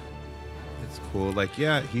 inches. It's cool. Like,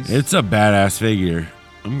 yeah, he's. It's a badass figure.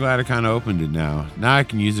 I'm glad I kind of opened it now. Now I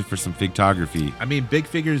can use it for some photography. I mean, big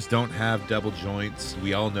figures don't have double joints.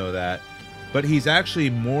 We all know that. But he's actually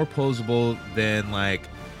more posable than like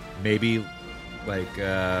maybe like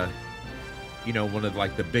one of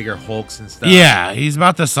like the bigger Hulks and stuff. Yeah, he's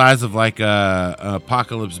about the size of like a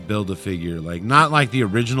Apocalypse Build-A-Figure. Like not like the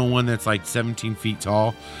original one that's like 17 feet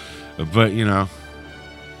tall, but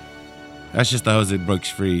that's just the hose that breaks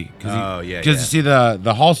free. Because you see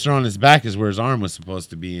the holster on his back is where his arm was supposed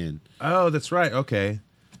to be in. Oh, that's right. Okay.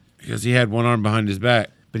 Because he had one arm behind his back.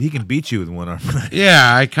 But he can beat you with one arm.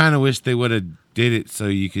 Yeah, I kind of wish they would have did it so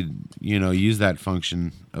you could, use that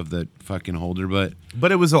function of the fucking holder.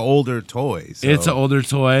 But it was an older toy. So. It's an older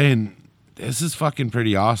toy, and this is fucking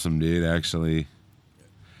pretty awesome, dude, actually.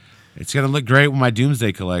 It's going to look great with my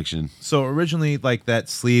Doomsday collection. So originally, like, that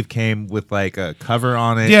sleeve came with, like, a cover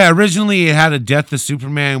on it. Yeah, originally it had a Death of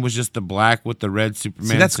Superman. It was just the black with the red Superman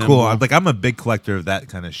See, that's symbol. cool. Like, I'm a big collector of that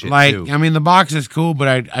kind of shit, like, too. I mean, the box is cool, but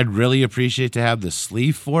I'd really appreciate to have the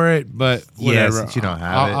sleeve for it. But whatever. since you don't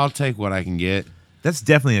have it. I'll take what I can get. That's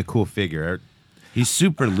definitely a cool figure. He's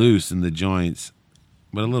super loose in the joints,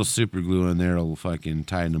 but a little super glue in there will fucking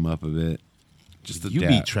tighten him up a bit. Just You'd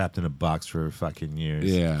be trapped in a box for fucking years.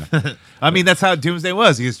 Yeah. I mean, that's how Doomsday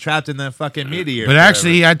was. He was trapped in that fucking meteor. But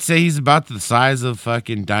actually, I'd say he's about the size of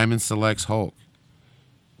fucking Diamond Select's Hulk.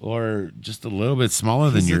 Or just a little bit smaller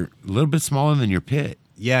than your Pit.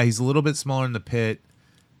 Yeah, he's a little bit smaller than the Pit,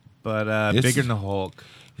 but bigger than the Hulk.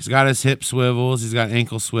 He's got his hip swivels. He's got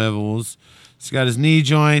ankle swivels. He's got his knee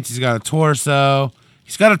joints. He's got a torso.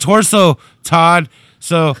 He's got a torso, Todd.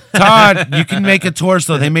 So, Todd, you can make a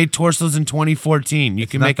torso. They made torsos in 2014. You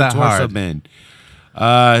can make a torso hard. bend.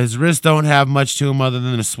 His wrists don't have much to him other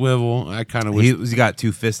than a swivel. I kind of wish He got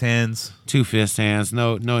 2 fist hands. 2 fist hands.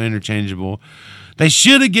 No interchangeable. They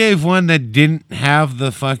should have gave one that didn't have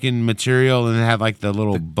the fucking material and had like the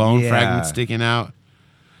little bone fragment sticking out.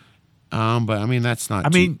 But I mean that's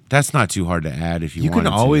not too hard to add if you You wanted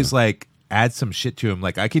can always to. like add some shit to him.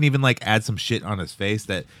 Like I can even like add some shit on his face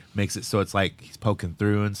that makes it so it's like he's poking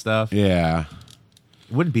through and stuff. Yeah.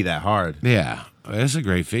 It wouldn't be that hard. Yeah. That's a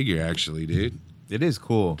great figure actually, dude. It is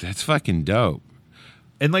cool. That's fucking dope.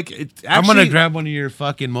 And like it actually, I'm gonna grab one of your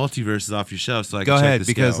fucking multiverses off your shelf so I can go check ahead the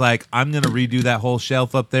because scale. like I'm gonna redo that whole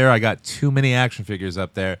shelf up there. I got too many action figures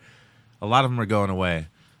up there. A lot of them are going away.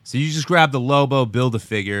 So you just grab the Lobo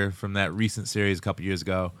Build-A-Figure from that recent series a couple years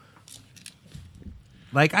ago.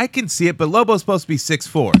 Like I can see it, but Lobo's supposed to be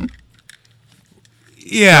 6'4".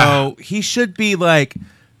 Yeah. So he should be like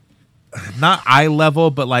not eye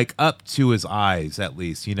level, but like up to his eyes at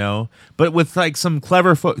least, But with like some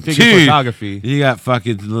clever figure Dude, photography. You got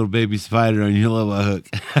fucking little baby spider on your little hook.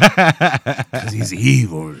 Because he's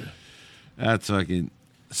evil. That's fucking.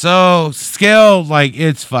 So scale, like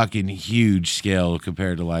it's fucking huge scale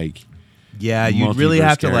compared to like. Yeah, you really multiverse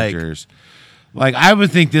have to characters. Like I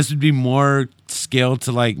would think this would be more scaled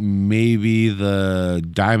to like maybe the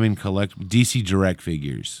Diamond DC Direct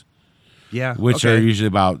figures. Yeah, which okay. are usually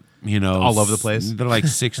about all over the place. They're like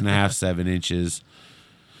 6.5, 7 inches.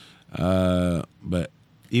 But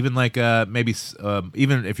even like maybe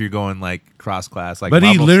even if you're going like cross class, like but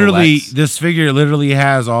Marvel Selects. this figure literally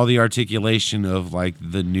has all the articulation of like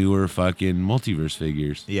the newer fucking multiverse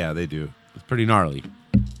figures. Yeah, they do. It's pretty gnarly.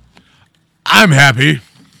 I'm happy.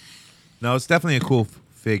 No, it's definitely a cool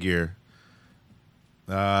figure.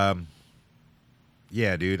 Yeah,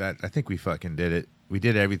 dude, I think we fucking did it. We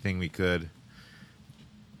did everything we could.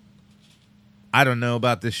 I don't know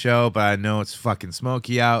about this show, but I know it's fucking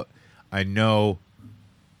smoky out. I know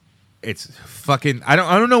it's fucking. I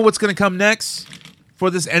don't know what's gonna come next for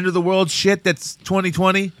this end of the world shit. That's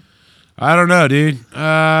 2020. I don't know, dude.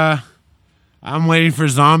 I'm waiting for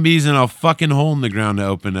zombies and a fucking hole in the ground to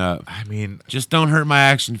open up. I mean, just don't hurt my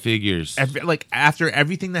action figures. Like after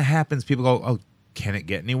everything that happens, people go, "Oh, can it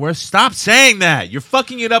get any worse?" Stop saying that. You're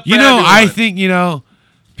fucking it up. For everyone. I think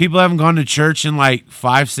people haven't gone to church in like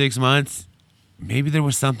 5-6 months. Maybe there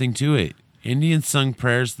was something to it. Indians sung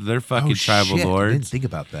prayers to their fucking tribal lords. I didn't think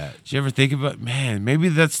about that. Did you ever think about, man, maybe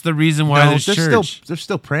that's the reason why there's church. They're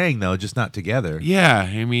still praying, though, just not together. Yeah,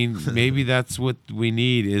 I mean, maybe that's what we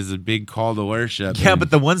need is a big call to worship. Yeah, but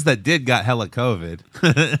the ones that did got hella COVID.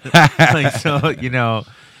 So,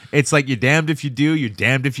 it's like you're damned if you do, you're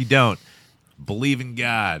damned if you don't. Believe in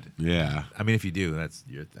God. Yeah. I mean, if you do, that's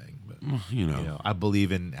your thing. But You know, I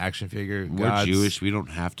believe in action figure. we're gods. Jewish. We don't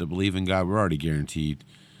have to believe in God. We're already guaranteed.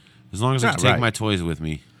 As long as I Not can take right. my toys with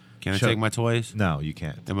me. Can I Sure. take my toys? No, you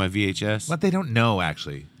can't. And my VHS? But they don't know,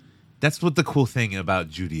 actually. That's what the cool thing about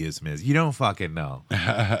Judaism is. You don't fucking know.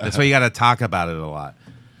 That's why you got to talk about it a lot.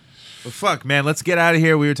 But fuck, man, let's get out of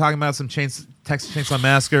here. We were talking about some Texas Chainsaw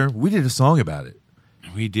Massacre. We did a song about it.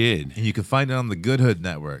 We did. And you can find it on the Good Hood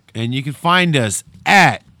Network. And you can find us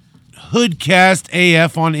at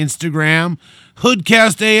HoodcastAF on Instagram,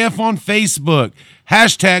 HoodcastAF on Facebook,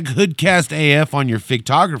 hashtag HoodcastAF on your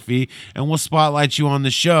photography, and we'll spotlight you on the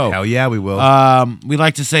show. Hell yeah, we will. We'd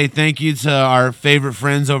like to say thank you to our favorite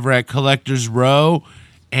friends over at Collectors Row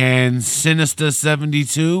and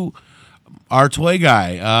Sinista72, our toy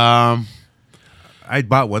guy. I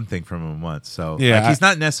bought one thing from him once, so Yeah, he's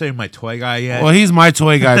not necessarily my toy guy yet. Well, he's my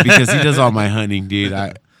toy guy because he does all my hunting, dude.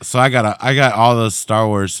 I got all the Star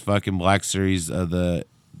Wars fucking Black Series of the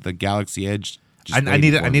Galaxy Edge. I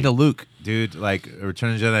need a Luke, dude, like a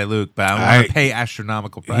Return of the Jedi Luke, but I don't want to pay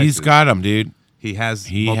astronomical prices. He's got them, dude. He has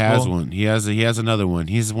Has one. He has another one.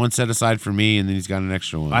 He's one set aside for me, and then he's got an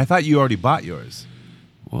extra one. I thought you already bought yours.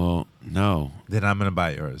 Well, no. Then I'm gonna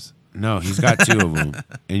buy yours. No, he's got two of them,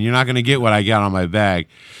 and you're not gonna get what I got on my bag.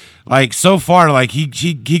 Like so far, like he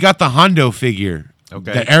got the Hondo figure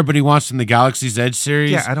that everybody wants from the Galaxy's Edge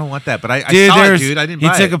series. Yeah, I don't want that, but I saw it, dude. I didn't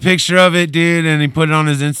buy it. He took a picture of it, dude, and he put it on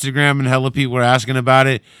his Instagram, and hella people were asking about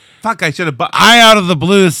it. Fuck, I should have bought. I out of the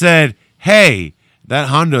blue said, "Hey, that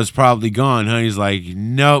Hondo's probably gone." Huh? He's like,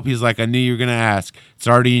 "Nope." He's like, "I knew you were gonna ask. It's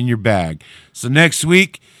already in your bag." So next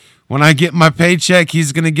week, when I get my paycheck,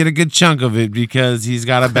 he's going to get a good chunk of it because he's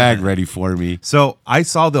got a bag ready for me. So I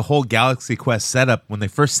saw the whole Galaxy Quest setup when they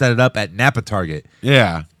first set it up at Napa Target.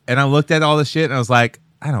 Yeah. And I looked at all this shit and I was like,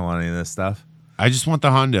 I don't want any of this stuff. I just want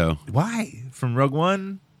the Hondo. Why? From Rogue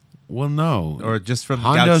One? Well, no. Or just from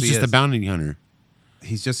Hondo's Galaxy just Edge? a bounty hunter.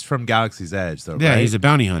 He's just from Galaxy's Edge, though, Yeah, right? he's a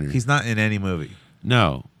bounty hunter. He's not in any movie.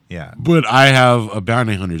 No. Yeah. But I have a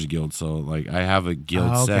bounty hunters guild, so like I have a guild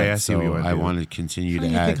Oh, okay, set, I see so what you wanna I do. want to continue How to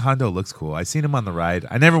do you add. think Hondo looks cool? I seen him on the ride.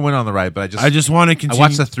 I never went on the ride, but I just want to continue. I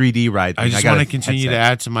watched the 3D ride. I thing. just got want a to continue to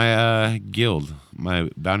headset. add to my guild, my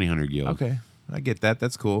bounty hunter guild. Okay. I get that.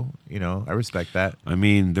 That's cool. You know, I respect that. I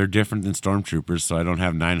mean, they're different than stormtroopers, so I don't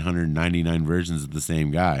have 999 versions of the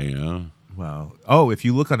same guy, you know? Wow. Oh, if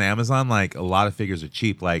you look on Amazon, like a lot of figures are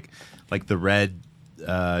cheap, like the red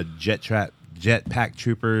jetpack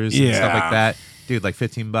troopers and stuff like that. Dude, like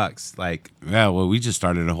 $15. Like, yeah, well, we just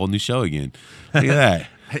started a whole new show again. Look at that.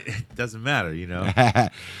 It doesn't matter, you know.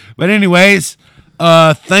 But anyways,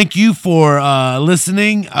 thank you for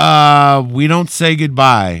listening. We don't say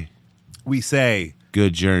goodbye. We say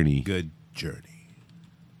good journey. Good journey.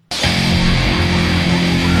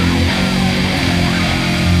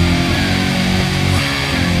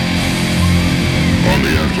 On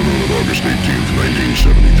the afternoon of August 18th,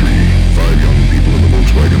 1973, 5 young people in the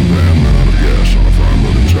Volkswagen van ran out of gas on a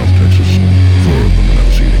farmroad in South Texas. 4 of them were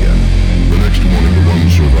never seen again. The next morning, the one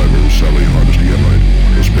survivor, Sally Hardesty Enright,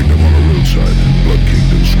 was picked up on a roadside,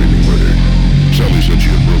 blood-caked and screaming murder. Sally said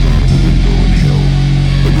she had broken out of a window in hell.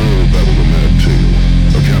 The girl babbled a mad tale,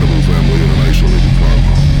 a cannibal family in an isolated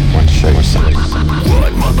farmhouse.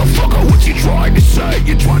 What motherfucker, what you trying to say?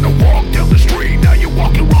 You're trying to walk down the street, now you're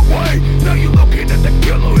walking wrong way. Now you're looking at the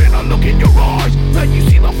killer and I look in your eyes. Now you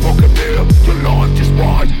see the fucking fear, your life just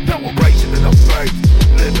rise. Now we're racing in the faith,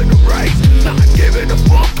 living the race. Not giving a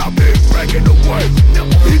fuck, I've been breaking away. Now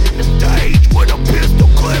I'm hitting the stage with a pistol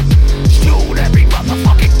clip. Shoot every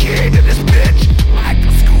motherfucking kid in this bitch. Like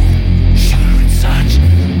a school shooter and such.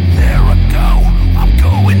 There I go, I'm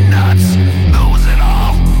going nuts. Lose it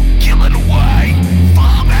all, kill it away.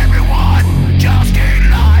 Fuck everyone, just get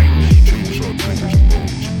life. Chainsaw fingers and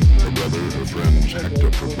bones. Her brother, her friends hacked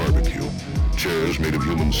up for barbecue. Chairs made of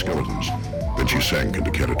human skeletons. Then she sank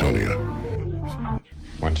into catatonia.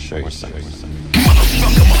 Want to show you something.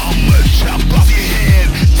 Motherfucker, I'ma chop off your head.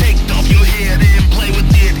 Take off your head and play with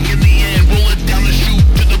it. In the end, roll it down the chute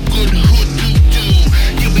to the good hood.